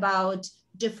more about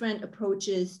different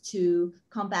approaches to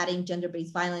combating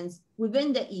gender-based violence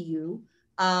within the EU,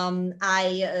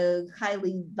 I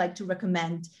highly like to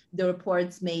recommend the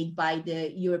reports made by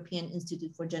the European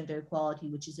Institute for Gender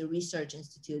Equality, which is a research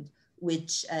institute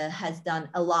which has done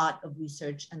a lot of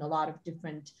research and a lot of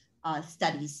different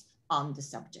studies on the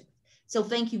subject. So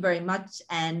thank you very much,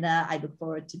 and I look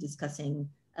forward to discussing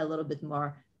a little bit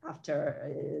more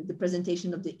after the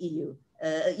presentation of the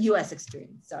US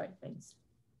experience. Sorry, thanks.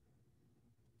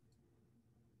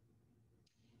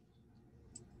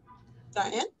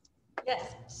 Diane?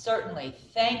 Yes, certainly.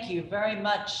 Thank you very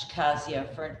much, Kasia,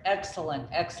 for an excellent,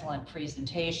 excellent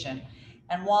presentation.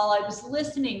 And while I was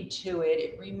listening to it,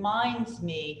 it reminds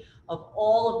me of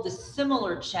all of the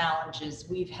similar challenges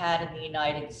we've had in the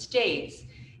United States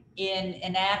in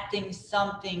enacting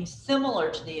something similar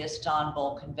to the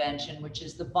Istanbul Convention, which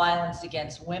is the Violence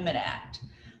Against Women Act.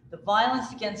 The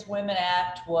Violence Against Women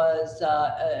Act was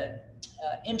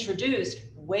introduced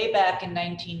way back in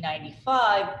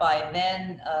 1995 by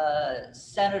then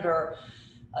Senator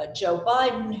Joe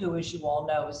Biden, who, as you all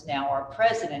know, is now our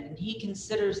president. And he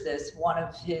considers this one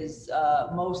of his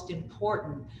most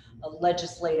important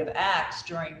legislative acts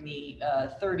during the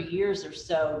 30 years or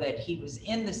so that he was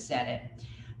in the Senate.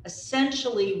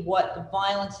 Essentially, what the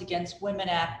Violence Against Women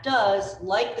Act does,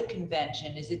 like the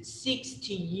convention, is it seeks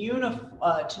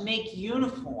to make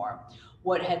uniform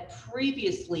what had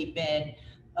previously been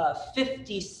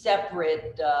 50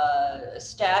 separate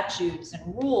statutes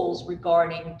and rules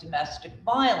regarding domestic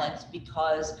violence,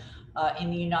 because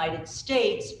in the United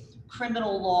States,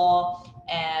 criminal law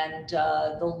and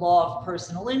the law of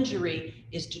personal injury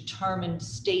is determined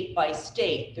state by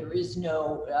state. There is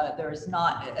no, there is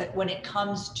not, when it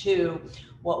comes to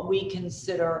what we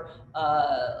consider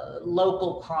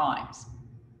local crimes.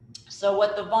 So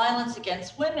what the Violence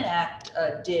Against Women Act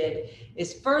did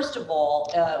is, first of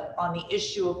all, on the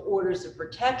issue of orders of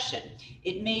protection,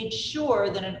 it made sure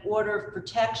that an order of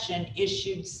protection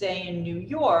issued, say, in New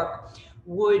York,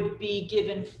 would be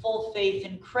given full faith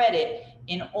and credit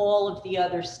in all of the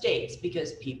other states,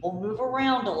 because people move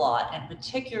around a lot, and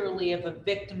particularly if a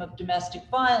victim of domestic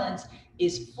violence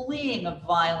is fleeing a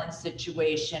violent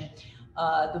situation,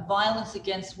 the Violence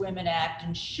Against Women Act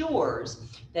ensures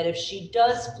that if she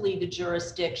does flee the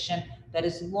jurisdiction, that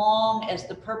as long as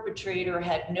the perpetrator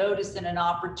had notice and an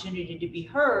opportunity to be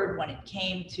heard when it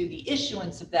came to the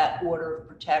issuance of that order of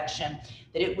protection,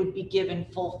 that it would be given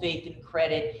full faith and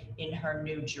credit in her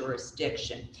new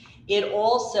jurisdiction. It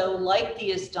also, like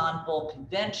the Istanbul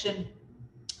Convention,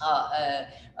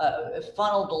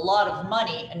 funneled a lot of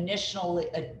money,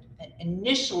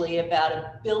 initially about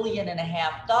 $1.5 billion,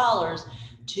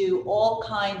 to all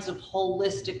kinds of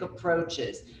holistic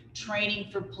approaches, training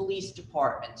for police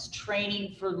departments,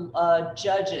 training for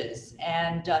judges,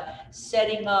 and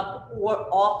setting up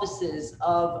offices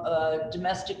of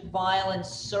domestic violence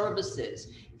services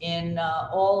in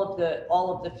all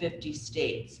of the 50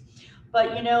 states.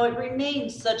 But you know, it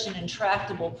remains such an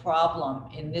intractable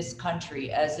problem in this country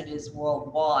as it is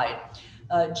worldwide.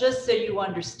 Just so you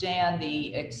understand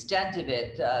the extent of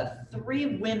it, 3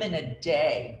 women a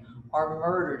day are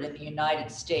murdered in the United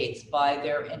States by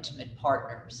their intimate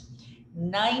partners.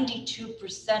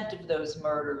 92% of those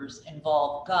murders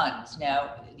involve guns.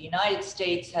 Now, the United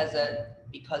States has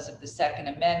because of the Second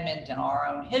Amendment and our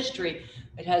own history,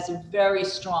 it has a very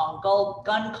strong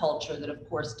gun culture that of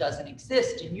course doesn't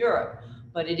exist in Europe,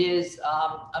 but it is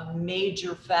a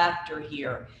major factor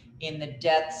here in the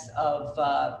deaths of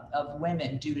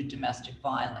women due to domestic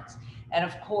violence. And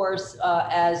of course,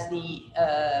 as the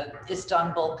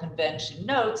Istanbul Convention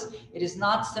notes, it is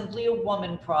not simply a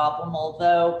woman problem,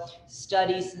 although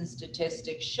studies and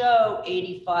statistics show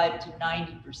 85 to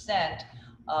 90%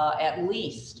 at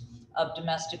least of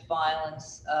domestic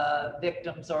violence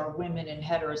victims are women in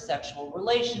heterosexual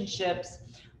relationships.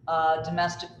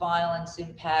 Domestic violence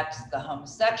impacts the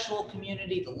homosexual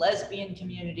community, the lesbian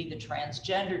community, the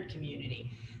transgendered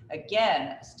community.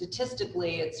 Again,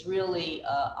 statistically, it's really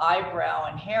eyebrow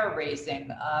and hair raising.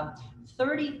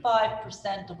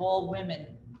 35% of all women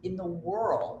in the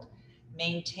world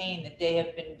maintain that they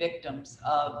have been victims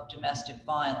of domestic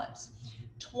violence.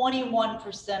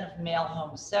 21% of male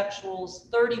homosexuals,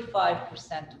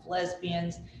 35% of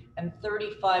lesbians, and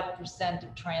 35%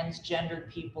 of transgendered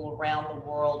people around the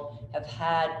world have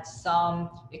had some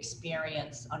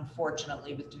experience,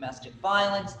 unfortunately, with domestic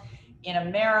violence. In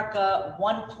America,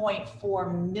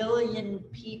 1.4 million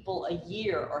people a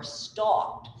year are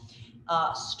stalked.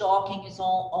 Stalking is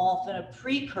often a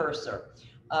precursor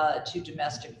to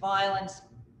domestic violence,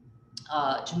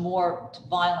 to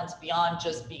violence beyond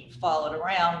just being followed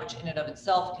around, which in and of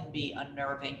itself can be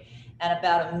unnerving. And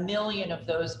about 1 million of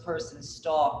those persons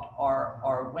stalked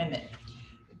are women.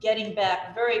 Getting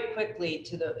back very quickly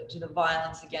to the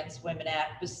Violence Against Women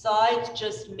Act, besides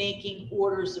just making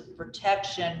orders of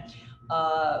protection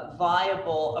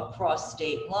viable across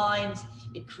state lines,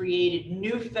 it created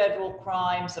new federal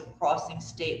crimes of crossing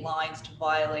state lines to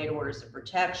violate orders of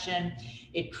protection.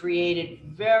 It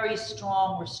created very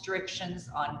strong restrictions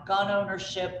on gun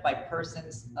ownership by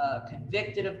persons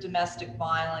convicted of domestic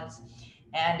violence.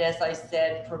 And as I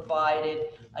said, provided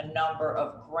a number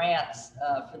of grants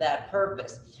for that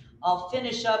purpose. I'll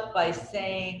finish up by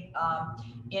saying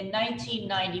in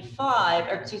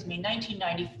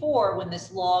 1994, when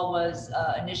this law was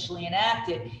initially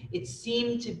enacted, it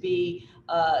seemed to be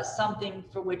something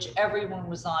for which everyone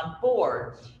was on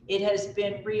board. It has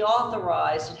been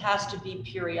reauthorized. It has to be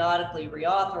periodically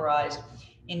reauthorized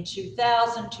in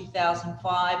 2000,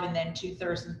 2005, and then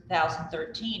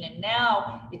 2013. And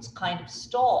now it's kind of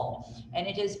stalled. And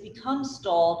it has become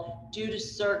stalled due to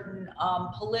certain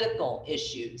political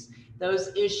issues.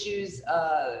 Those issues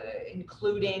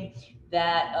including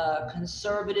that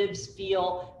conservatives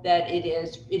feel that it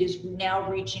is now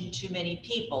reaching too many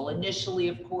people. Initially,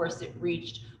 of course, it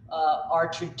reached our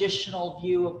traditional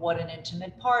view of what an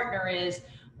intimate partner is.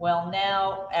 Well,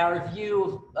 now our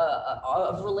view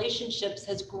of relationships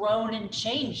has grown and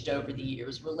changed over the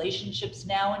years. Relationships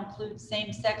now include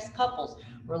same-sex couples.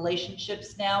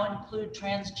 Relationships now include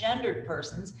transgendered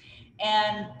persons.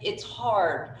 And it's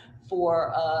hard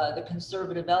for the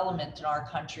conservative element in our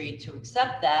country to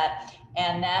accept that.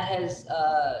 And that has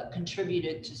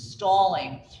contributed to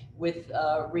stalling with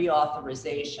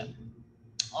reauthorization.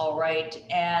 All right.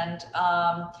 And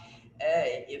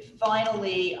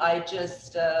finally, I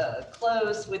just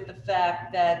close with the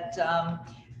fact that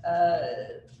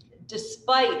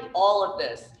despite all of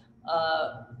this,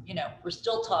 you know, we're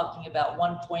still talking about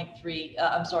 1 in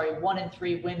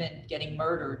 3 women getting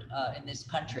murdered in this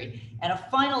country. And a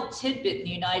final tidbit in the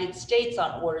United States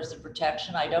on orders of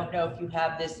protection, I don't know if you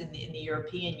have this in the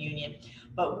European Union,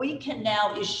 but we can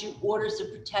now issue orders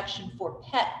of protection for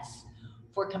pets,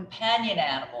 for companion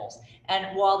animals.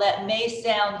 And while that may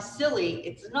sound silly,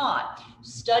 it's not.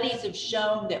 Studies have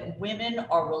shown that women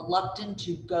are reluctant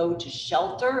to go to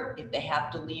shelter if they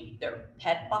have to leave their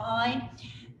pet behind,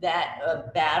 that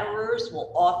batterers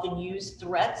will often use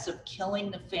threats of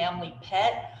killing the family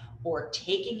pet or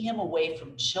taking him away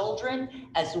from children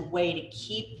as a way to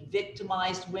keep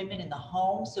victimized women in the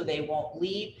home so they won't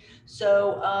leave.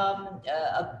 So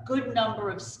a good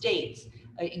number of states,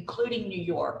 including New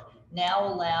York, now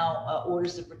allow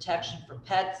orders of protection for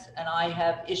pets, and I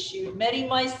have issued many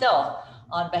myself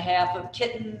on behalf of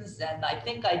kittens, and I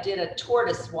think I did a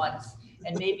tortoise once,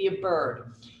 and maybe a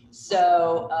bird.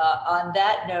 So on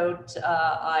that note,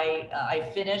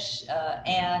 I finish,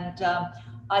 and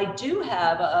I do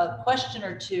have a question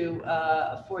or two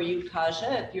for you,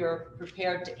 Kaja, if you're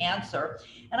prepared to answer.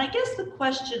 And I guess the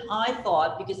question I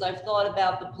thought, because I've thought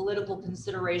about the political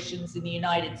considerations in the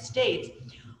United States,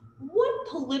 what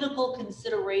political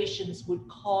considerations would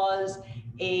cause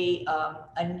a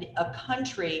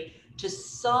country to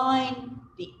sign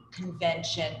the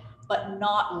convention but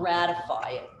not ratify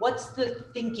it? What's the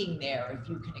thinking there, if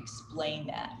you can explain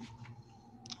that?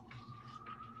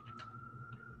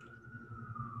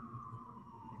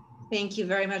 Thank you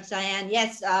very much, Diane.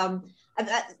 Yes,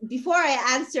 before I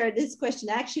answer this question,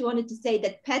 I actually wanted to say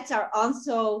that pets are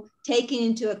also taken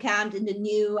into account in the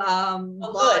new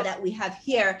law that we have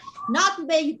here. Not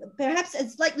perhaps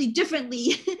slightly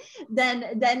differently than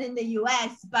in the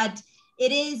US, but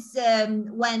it is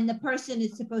when the person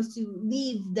is supposed to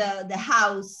leave the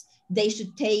house, they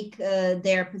should take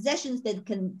their possessions that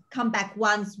can come back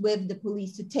once with the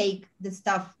police to take the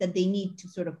stuff that they need to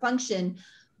sort of function.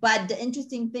 But the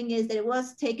interesting thing is that it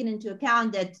was taken into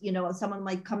account that, you know, someone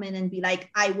might come in and be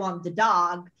like, I want the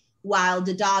dog, while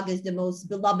the dog is the most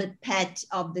beloved pet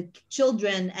of the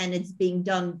children, and it's being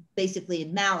done basically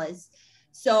in malice.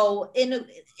 So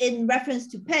in reference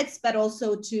to pets, but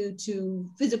also to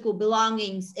physical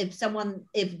belongings, if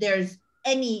there's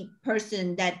any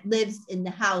person that lives in the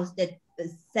house that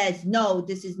says, no,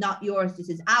 this is not yours, this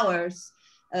is ours,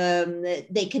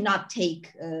 they cannot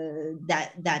take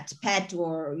that pet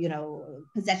or, you know,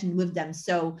 possession with them.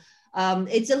 So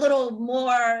it's a little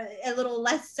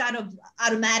less sort of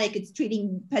automatic. It's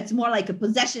treating pets more like a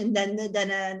possession than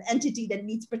an entity that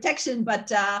needs protection.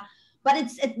 But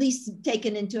it's at least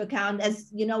taken into account, as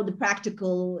you know, the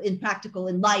practical in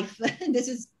life. This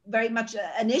is very much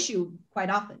an issue quite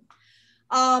often.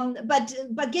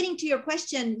 But getting to your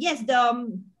question, yes,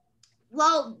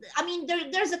 well, I mean,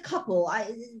 there's a couple.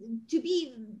 To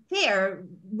be fair,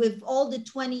 with all the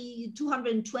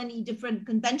 220 different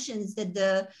conventions that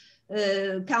the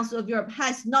Council of Europe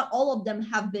has, not all of them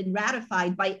have been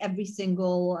ratified by every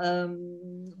single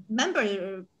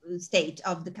member state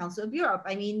of the Council of Europe.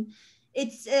 I mean,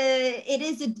 it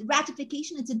is a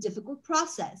ratification. It's a difficult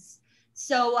process.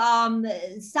 So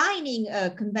signing a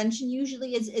convention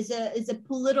usually is a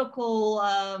political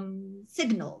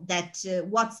signal that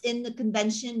what's in the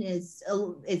convention is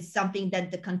something that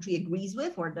the country agrees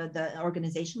with, or the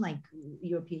organization like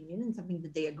European Union, something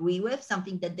that they agree with,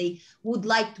 something that they would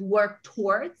like to work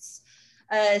towards,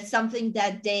 something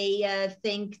that they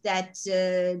think that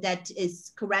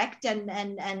is correct,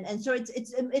 and so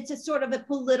it's a sort of a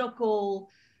political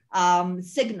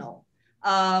signal.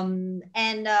 And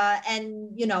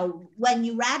you know, when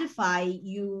you ratify,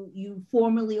 you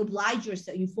formally oblige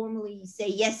yourself, you formally say,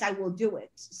 yes, I will do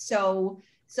it. So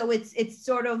it's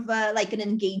sort of like an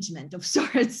engagement of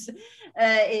sorts.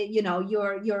 You know,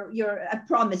 you're a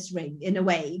promise ring in a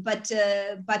way, but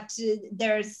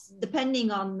there's,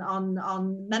 depending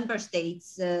on member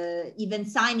states, even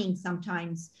signing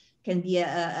sometimes can be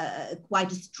a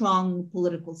quite a strong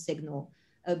political signal.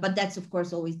 But that's, of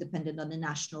course, always dependent on the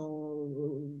national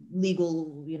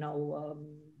legal, you know,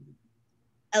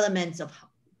 elements of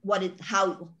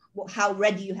how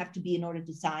ready you have to be in order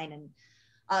to sign. And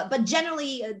but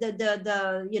generally,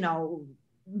 the you know,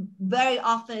 very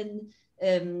often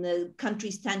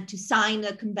countries tend to sign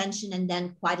a convention and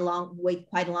then wait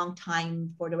quite a long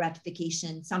time for the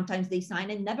ratification. Sometimes they sign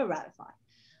and never ratify.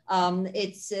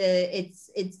 It's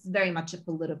very much a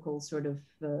political sort of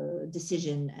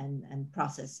decision and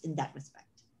process in that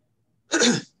respect.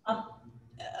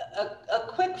 A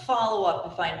quick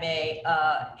follow-up, if I may.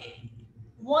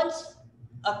 Once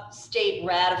a state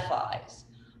ratifies,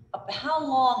 how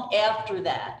long after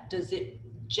that does it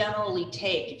generally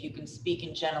take, if you can speak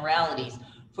in generalities,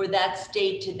 for that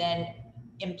state to then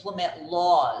implement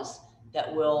laws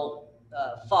that will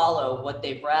follow what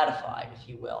they've ratified, if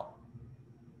you will?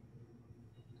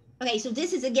 Okay, so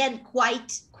this is again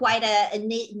quite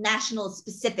a national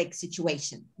specific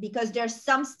situation, because there's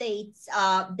some states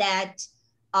that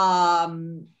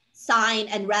sign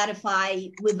and ratify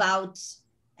without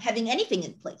having anything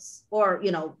in place, or,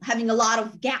 you know, having a lot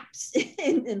of gaps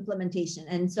in implementation.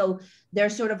 And so they're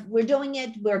sort of, we're doing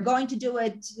it, we're going to do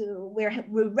it,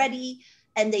 we're ready,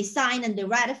 and they sign and they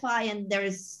ratify, and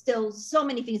there's still so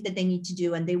many things that they need to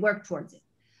do, and they work towards it.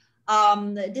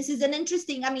 This is an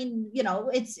interesting, I mean, you know,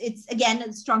 it's again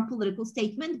a strong political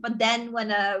statement, but then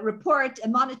when a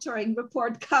monitoring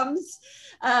report comes,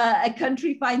 a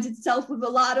country finds itself with a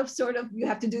lot of sort of, you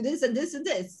have to do this and this and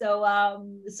this. So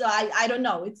I don't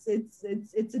know, it's a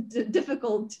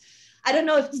difficult, I don't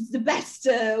know if it's the best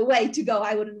way to go.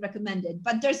 I wouldn't recommend it,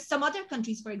 but there's some other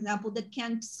countries, for example, that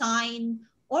can't sign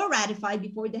or ratify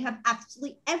before they have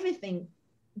absolutely everything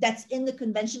that's in the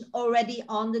convention already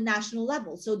on the national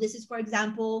level. So this is, for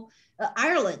example,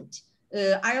 Ireland.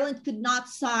 Ireland could not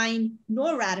sign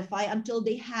nor ratify until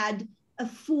they had a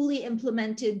fully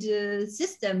implemented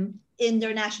system in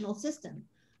their national system.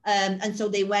 And so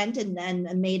they went and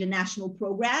made a national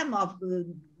program of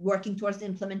working towards the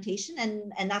implementation.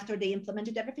 And after they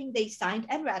implemented everything, they signed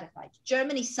and ratified.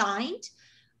 Germany signed,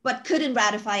 but couldn't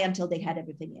ratify until they had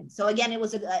everything in. So again, it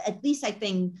was at least, I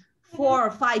think, 4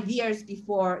 or 5 years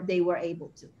before they were able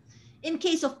to. In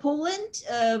case of Poland,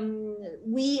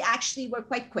 we actually were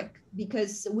quite quick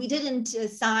because we didn't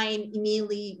sign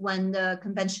immediately when the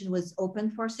convention was open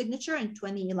for signature in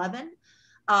 2011.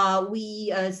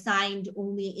 We signed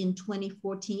only in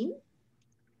 2014.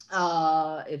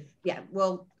 Hold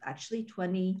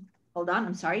on,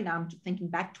 I'm sorry, now I'm thinking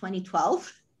back, 2012,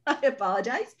 I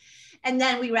apologize. And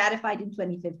then we ratified in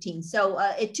 2015. So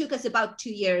it took us about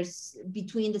 2 years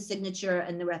between the signature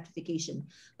and the ratification.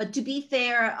 But to be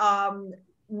fair,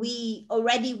 we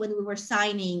already, when we were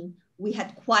signing, we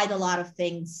had quite a lot of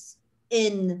things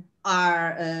in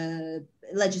our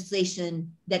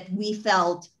legislation that we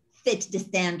felt fit the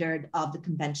standard of the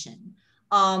convention.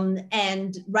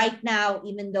 And right now,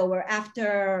 even though we're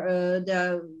after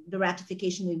the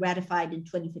ratification, we ratified in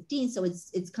 2015, so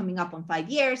it's coming up on 5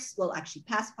 years, well, actually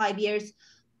past 5 years,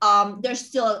 there's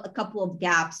still a couple of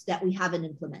gaps that we haven't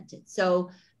implemented. So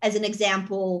as an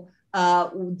example,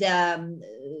 the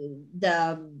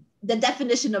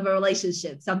definition of a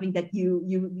relationship, something that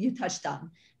you touched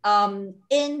on.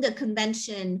 In the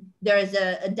convention, there is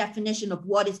a definition of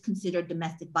what is considered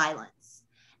domestic violence.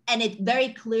 And it very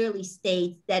clearly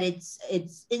states that it's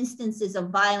instances of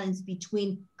violence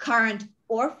between current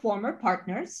or former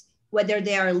partners, whether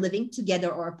they are living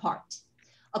together or apart.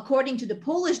 According to the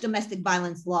Polish domestic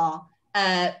violence law,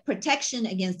 protection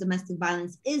against domestic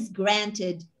violence is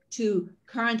granted to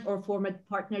current or former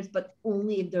partners, but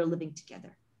only if they're living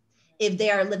together. If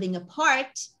they are living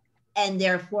apart and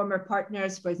their former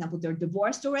partners, for example, they're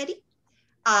divorced already,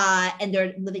 and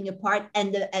they're living apart,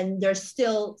 and there's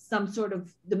still some sort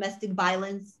of domestic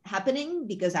violence happening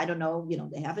because, I don't know, you know,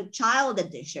 they have a child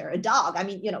and they share a dog. I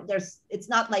mean, you know, it's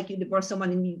not like you divorce someone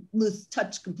and you lose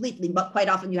touch completely, but quite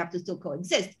often you have to still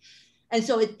coexist. And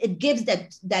so it gives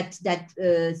that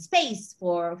space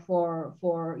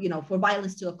for you know, for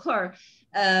violence to occur.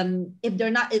 If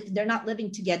they're not living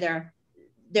together,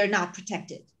 they're not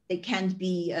protected. They can't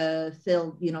be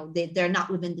filled, you know, they're not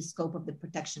within the scope of the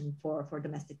protection for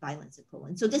domestic violence in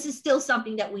Poland. So this is still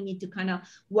something that we need to kind of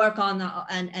work on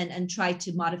and try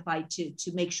to modify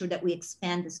to make sure that we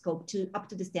expand the scope up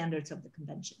to the standards of the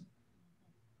convention.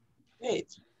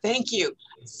 Great, thank you.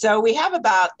 So we have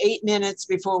about 8 minutes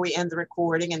before we end the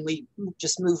recording, and we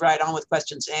just move right on with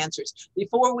questions and answers.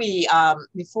 Before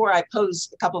I pose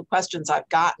a couple of questions I've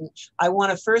gotten, I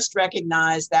want to first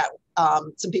recognize that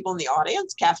some people in the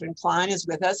audience. Catherine Klein is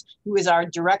with us, who is our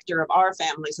director of our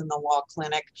Families in the Law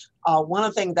Clinic. One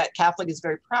of the things that Catholic is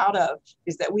very proud of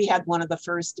is that we had one of the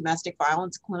first domestic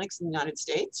violence clinics in the United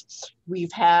States.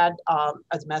 We've had a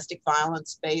domestic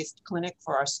violence-based clinic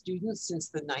for our students since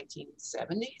the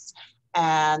 1970s.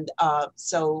 And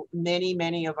so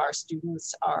many of our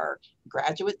students are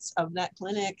graduates of that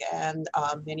clinic, and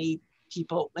many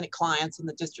clients in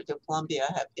the District of Columbia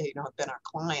have been our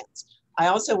clients. I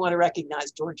also want to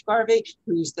recognize George Garvey,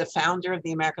 who's the founder of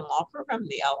the American Law Program,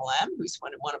 the LLM, who's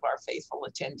one of our faithful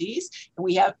attendees. And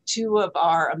we have 2 of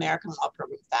our American Law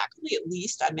Program faculty, at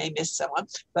least. I may miss someone,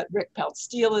 but Rick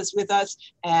Pelt-Steele is with us,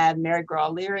 and Mary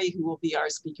Graw-Leary, who will be our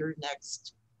speaker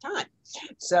next time.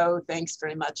 So thanks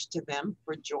very much to them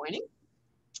for joining.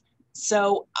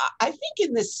 So I think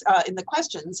in the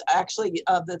questions, actually,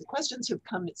 the questions have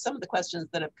come, some of the questions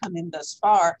that have come in thus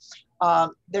far,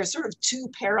 there's sort of 2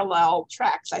 parallel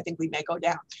tracks I think we may go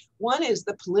down. One is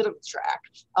the political track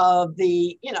of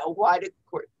the, why did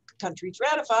countries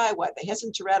ratify, why they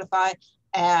hesitant to ratify,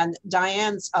 and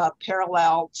Diane's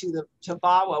parallel to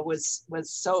VAWA was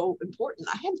so important.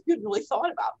 I hadn't really thought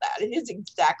about that. It is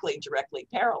exactly directly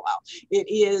parallel. It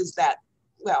is that,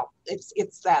 well,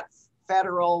 it's that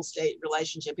federal-state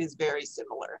relationship is very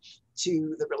similar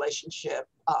to the relationship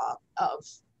of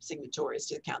signatories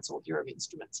to the Council of Europe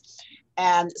Instruments.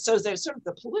 And so there's sort of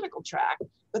the political track,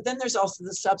 but then there's also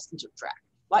the substantive track.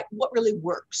 like what really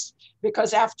works,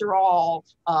 because after all,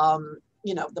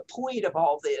 you know, the point of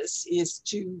all this is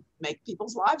to make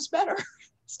people's lives better.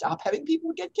 Stop having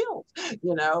people get killed,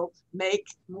 you know, make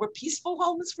more peaceful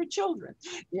homes for children,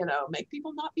 you know, make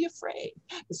people not be afraid.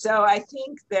 So I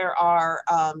think there are,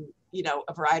 you know,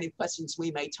 a variety of questions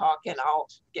we may talk, and I'll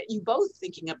get you both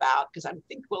thinking about, because I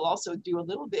think we'll also do a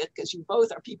little bit, because you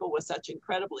both are people with such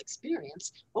incredible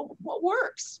experience. Well, what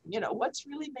works? You know, what's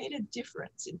really made a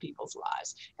difference in people's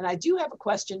lives? And I do have a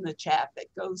question in the chat that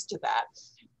goes to that.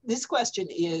 This question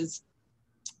is,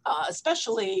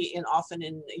 especially often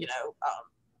in, you know,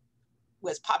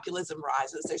 as populism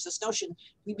rises, there's this notion,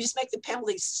 we just make the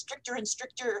penalties stricter and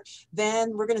stricter,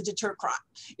 then we're going to deter crime.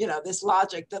 You know, this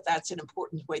logic that that's an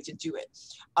important way to do it.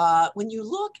 When you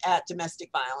look at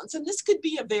domestic violence, and this could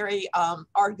be a very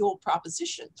arguable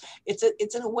proposition,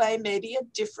 it's in a way maybe a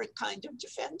different kind of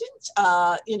defendant.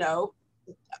 You know,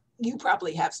 you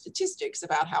probably have statistics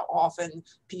about how often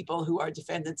people who are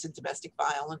defendants in domestic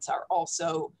violence are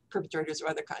also perpetrators of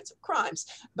other kinds of crimes,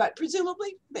 but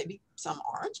presumably maybe some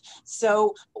aren't.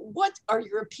 So what are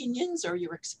your opinions or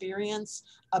your experience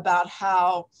about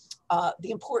how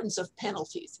the importance of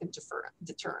penalties in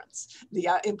deterrence?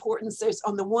 The importance, there's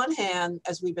on the one hand,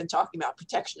 as we've been talking about,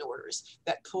 protection orders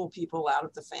that pull people out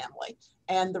of the family,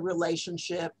 and the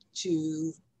relationship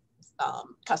to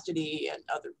custody and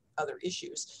other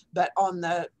issues. But on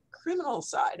the criminal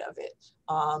side of it,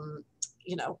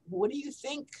 you know, what do you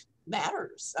think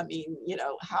matters? I mean, you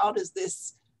know, how does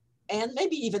this, and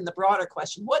maybe even the broader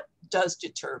question, what does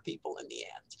deter people in the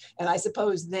end? And I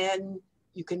suppose then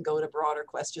you can go to broader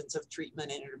questions of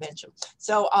treatment and intervention.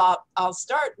 So I'll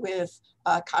start with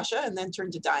Kasia and then turn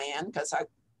to Diane,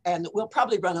 and we'll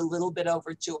probably run a little bit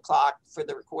over 2 o'clock for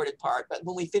the recorded part, but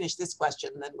when we finish this question,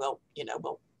 then we'll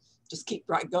just keep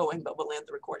right going, but we'll end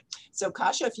the recording. So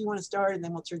Kasia, if you want to start, and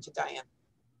then we'll turn to Diane.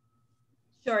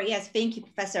 Sure, yes, thank you,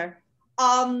 Professor.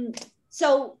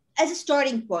 So as a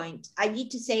starting point, I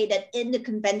need to say that in the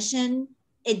convention,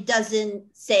 it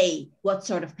doesn't say what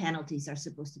sort of penalties are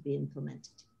supposed to be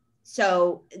implemented.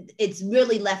 So it's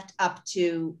really left up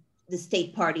to the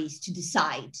state parties to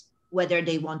decide whether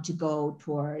they want to go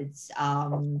towards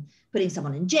putting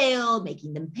someone in jail,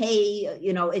 making them pay.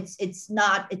 You know, it's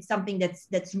something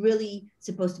that's really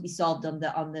supposed to be solved on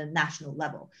the national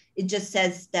level. It just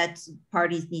says that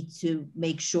parties need to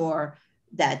make sure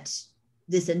that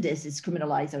this and this is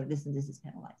criminalized or this and this is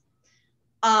penalized.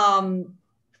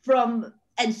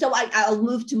 And so I'll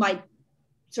move to my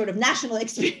sort of national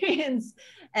experience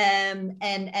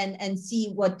and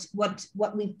see what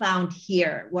we found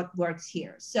here, what works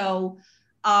here. So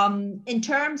in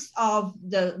terms of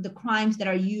the crimes that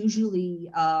are usually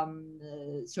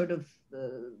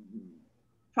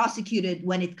prosecuted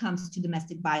when it comes to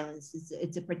domestic violence,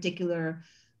 it's a particular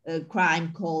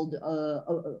crime called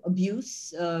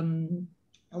abuse,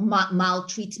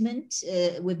 maltreatment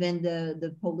within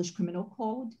the Polish criminal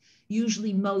code.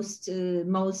 Usually most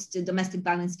domestic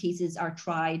violence cases are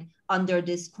tried under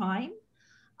this crime.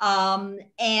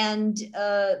 And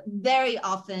very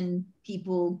often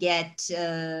people get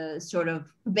sort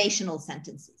of probational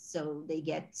sentences. So they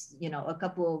get, you know, a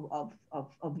couple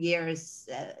of years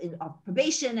of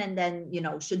probation, and then, you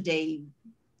know, should they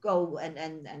go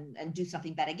and do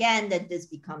something bad again, that this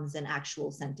becomes an actual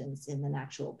sentence in an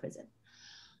actual prison.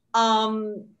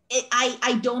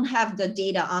 I don't have the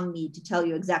data on me to tell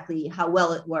you exactly how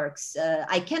well it works.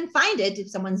 I can find it if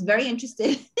someone's very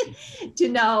interested to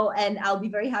know, and I'll be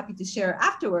very happy to share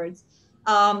afterwards.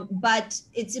 But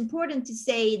it's important to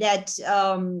say that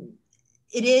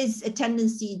it is a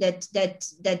tendency that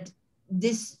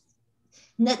this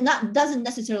doesn't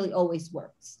necessarily always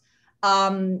work.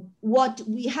 What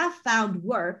we have found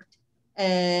worked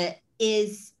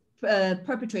is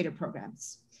perpetrator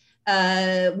programs.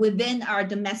 Within our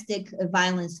domestic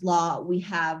violence law, we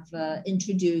have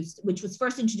introduced, which was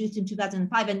first introduced in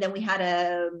 2005, and then we had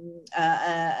a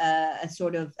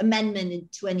sort of amendment in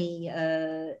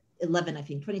 2011, I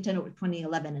think, 2010 or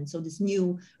 2011. And so this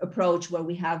new approach where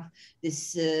we have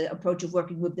this approach of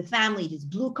working with the family, this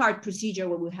blue card procedure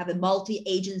where we have a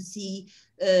multi-agency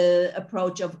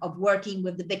approach of working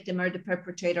with the victim or the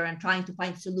perpetrator and trying to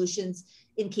find solutions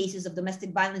in cases of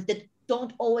domestic violence that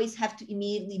don't always have to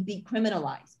immediately be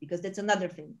criminalized, because that's another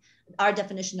thing. Our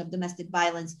definition of domestic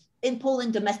violence in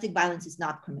Poland, domestic violence is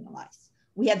not criminalized.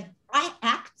 We have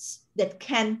acts that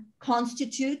can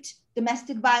constitute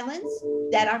domestic violence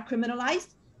that are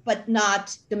criminalized, but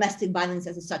not domestic violence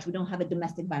as such. We don't have a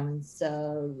domestic violence,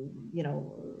 you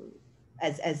know,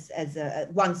 as a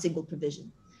one single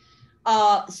provision.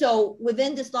 So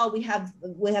within this law, we have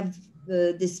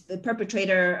this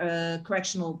perpetrator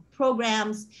correctional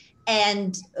programs,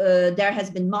 and there has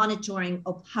been monitoring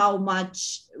of how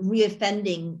much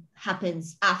reoffending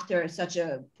happens after such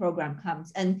a program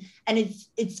comes, and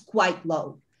it's quite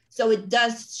low. So it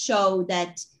does show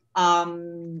that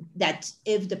that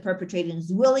if the perpetrator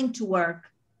is willing to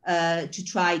work to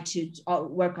try to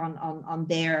work on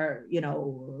their, you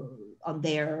know, on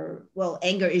their, well,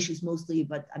 anger issues mostly,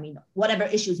 but I mean, whatever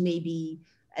issues may be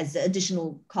as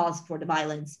additional cause for the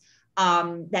violence,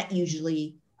 that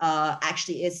usually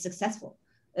actually is successful.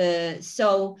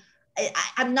 So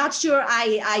I'm not sure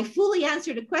I fully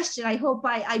answered the question. I hope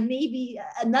I maybe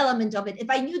an element of it. If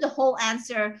I knew the whole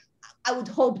answer, I would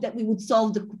hope that we would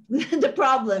solve the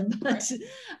problem. But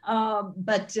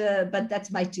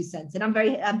that's my 2 cents, and I'm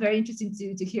very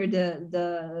interested to hear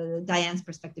the Diane's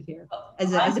perspective here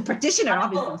as a practitioner,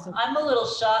 obviously. So. I'm a little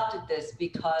shocked at this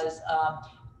because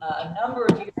a number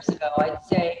of years ago, I'd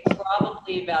say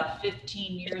probably about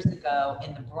 15 years ago,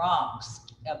 in the Bronx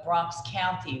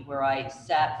County, where I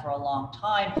sat for a long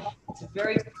time. It's a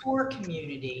very poor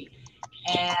community.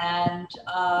 And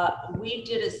we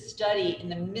did a study in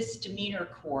the misdemeanor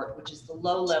court, which is the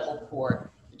low-level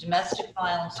court, the domestic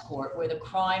violence court, where the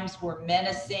crimes were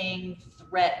menacing,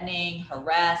 threatening,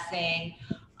 harassing,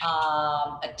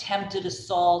 attempted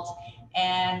assault.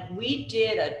 And we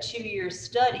did a 2-year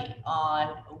study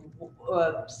on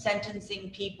sentencing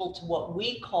people to what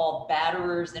we call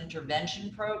batterers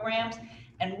intervention programs.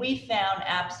 And we found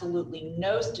absolutely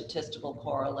no statistical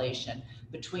correlation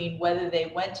between whether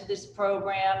they went to this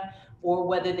program or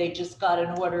whether they just got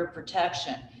an order of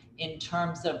protection in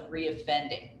terms of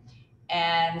reoffending.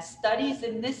 And studies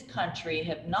in this country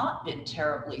have not been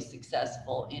terribly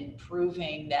successful in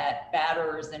proving that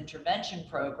batterers intervention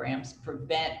programs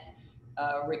prevent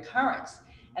recurrence.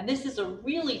 And this is a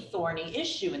really thorny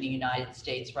issue in the United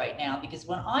States right now, because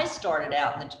when I started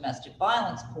out in the domestic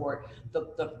violence court,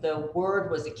 the word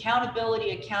was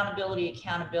accountability, accountability,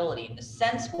 accountability. And the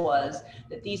sense was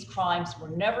that these crimes were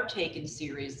never taken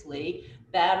seriously.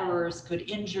 Batterers could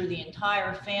injure the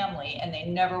entire family and they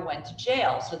never went to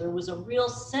jail. So there was a real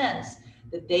sense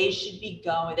that they should be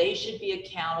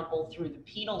accountable through the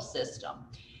penal system.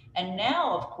 And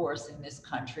now, of course, in this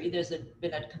country, there's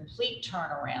been a complete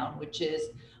turnaround, which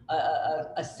is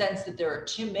a sense that there are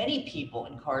too many people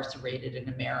incarcerated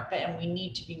in America, and we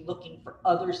need to be looking for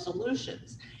other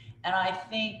solutions. And I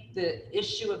think the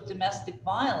issue of domestic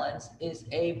violence is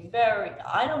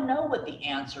I don't know what the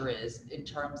answer is in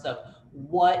terms of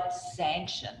what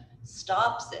sanction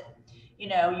stops it. You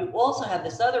know, you also have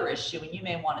this other issue, and you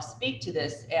may want to speak to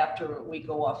this after we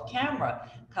go off camera,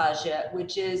 Kasia,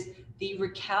 which is the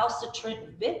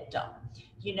recalcitrant victim.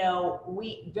 You know,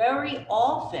 we very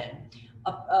often,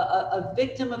 a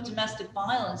victim of domestic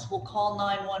violence will call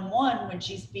 911 when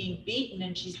she's being beaten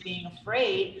and she's being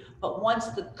afraid, but once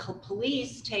the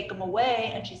police take them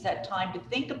away and she's had time to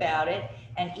think about it,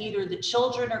 and either the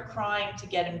children are crying to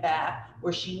get him back,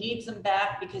 or she needs him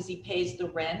back because he pays the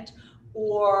rent,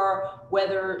 or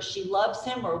whether she loves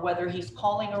him, or whether he's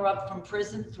calling her up from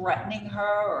prison, threatening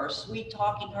her or sweet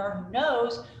talking her, who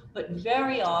knows? But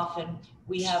very often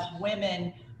we have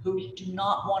women who do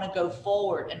not want to go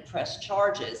forward and press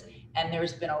charges. And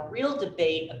there's been a real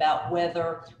debate about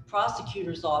whether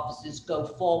prosecutors' offices go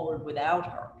forward without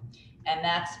her. And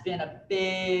that's been a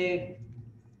big,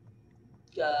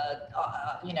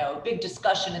 big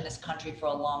discussion in this country for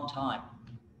a long time.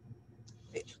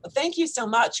 Well, thank you so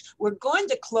much. We're going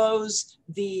to close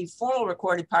the formal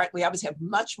recorded part. We obviously have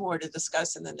much more to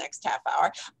discuss in the next half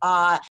hour.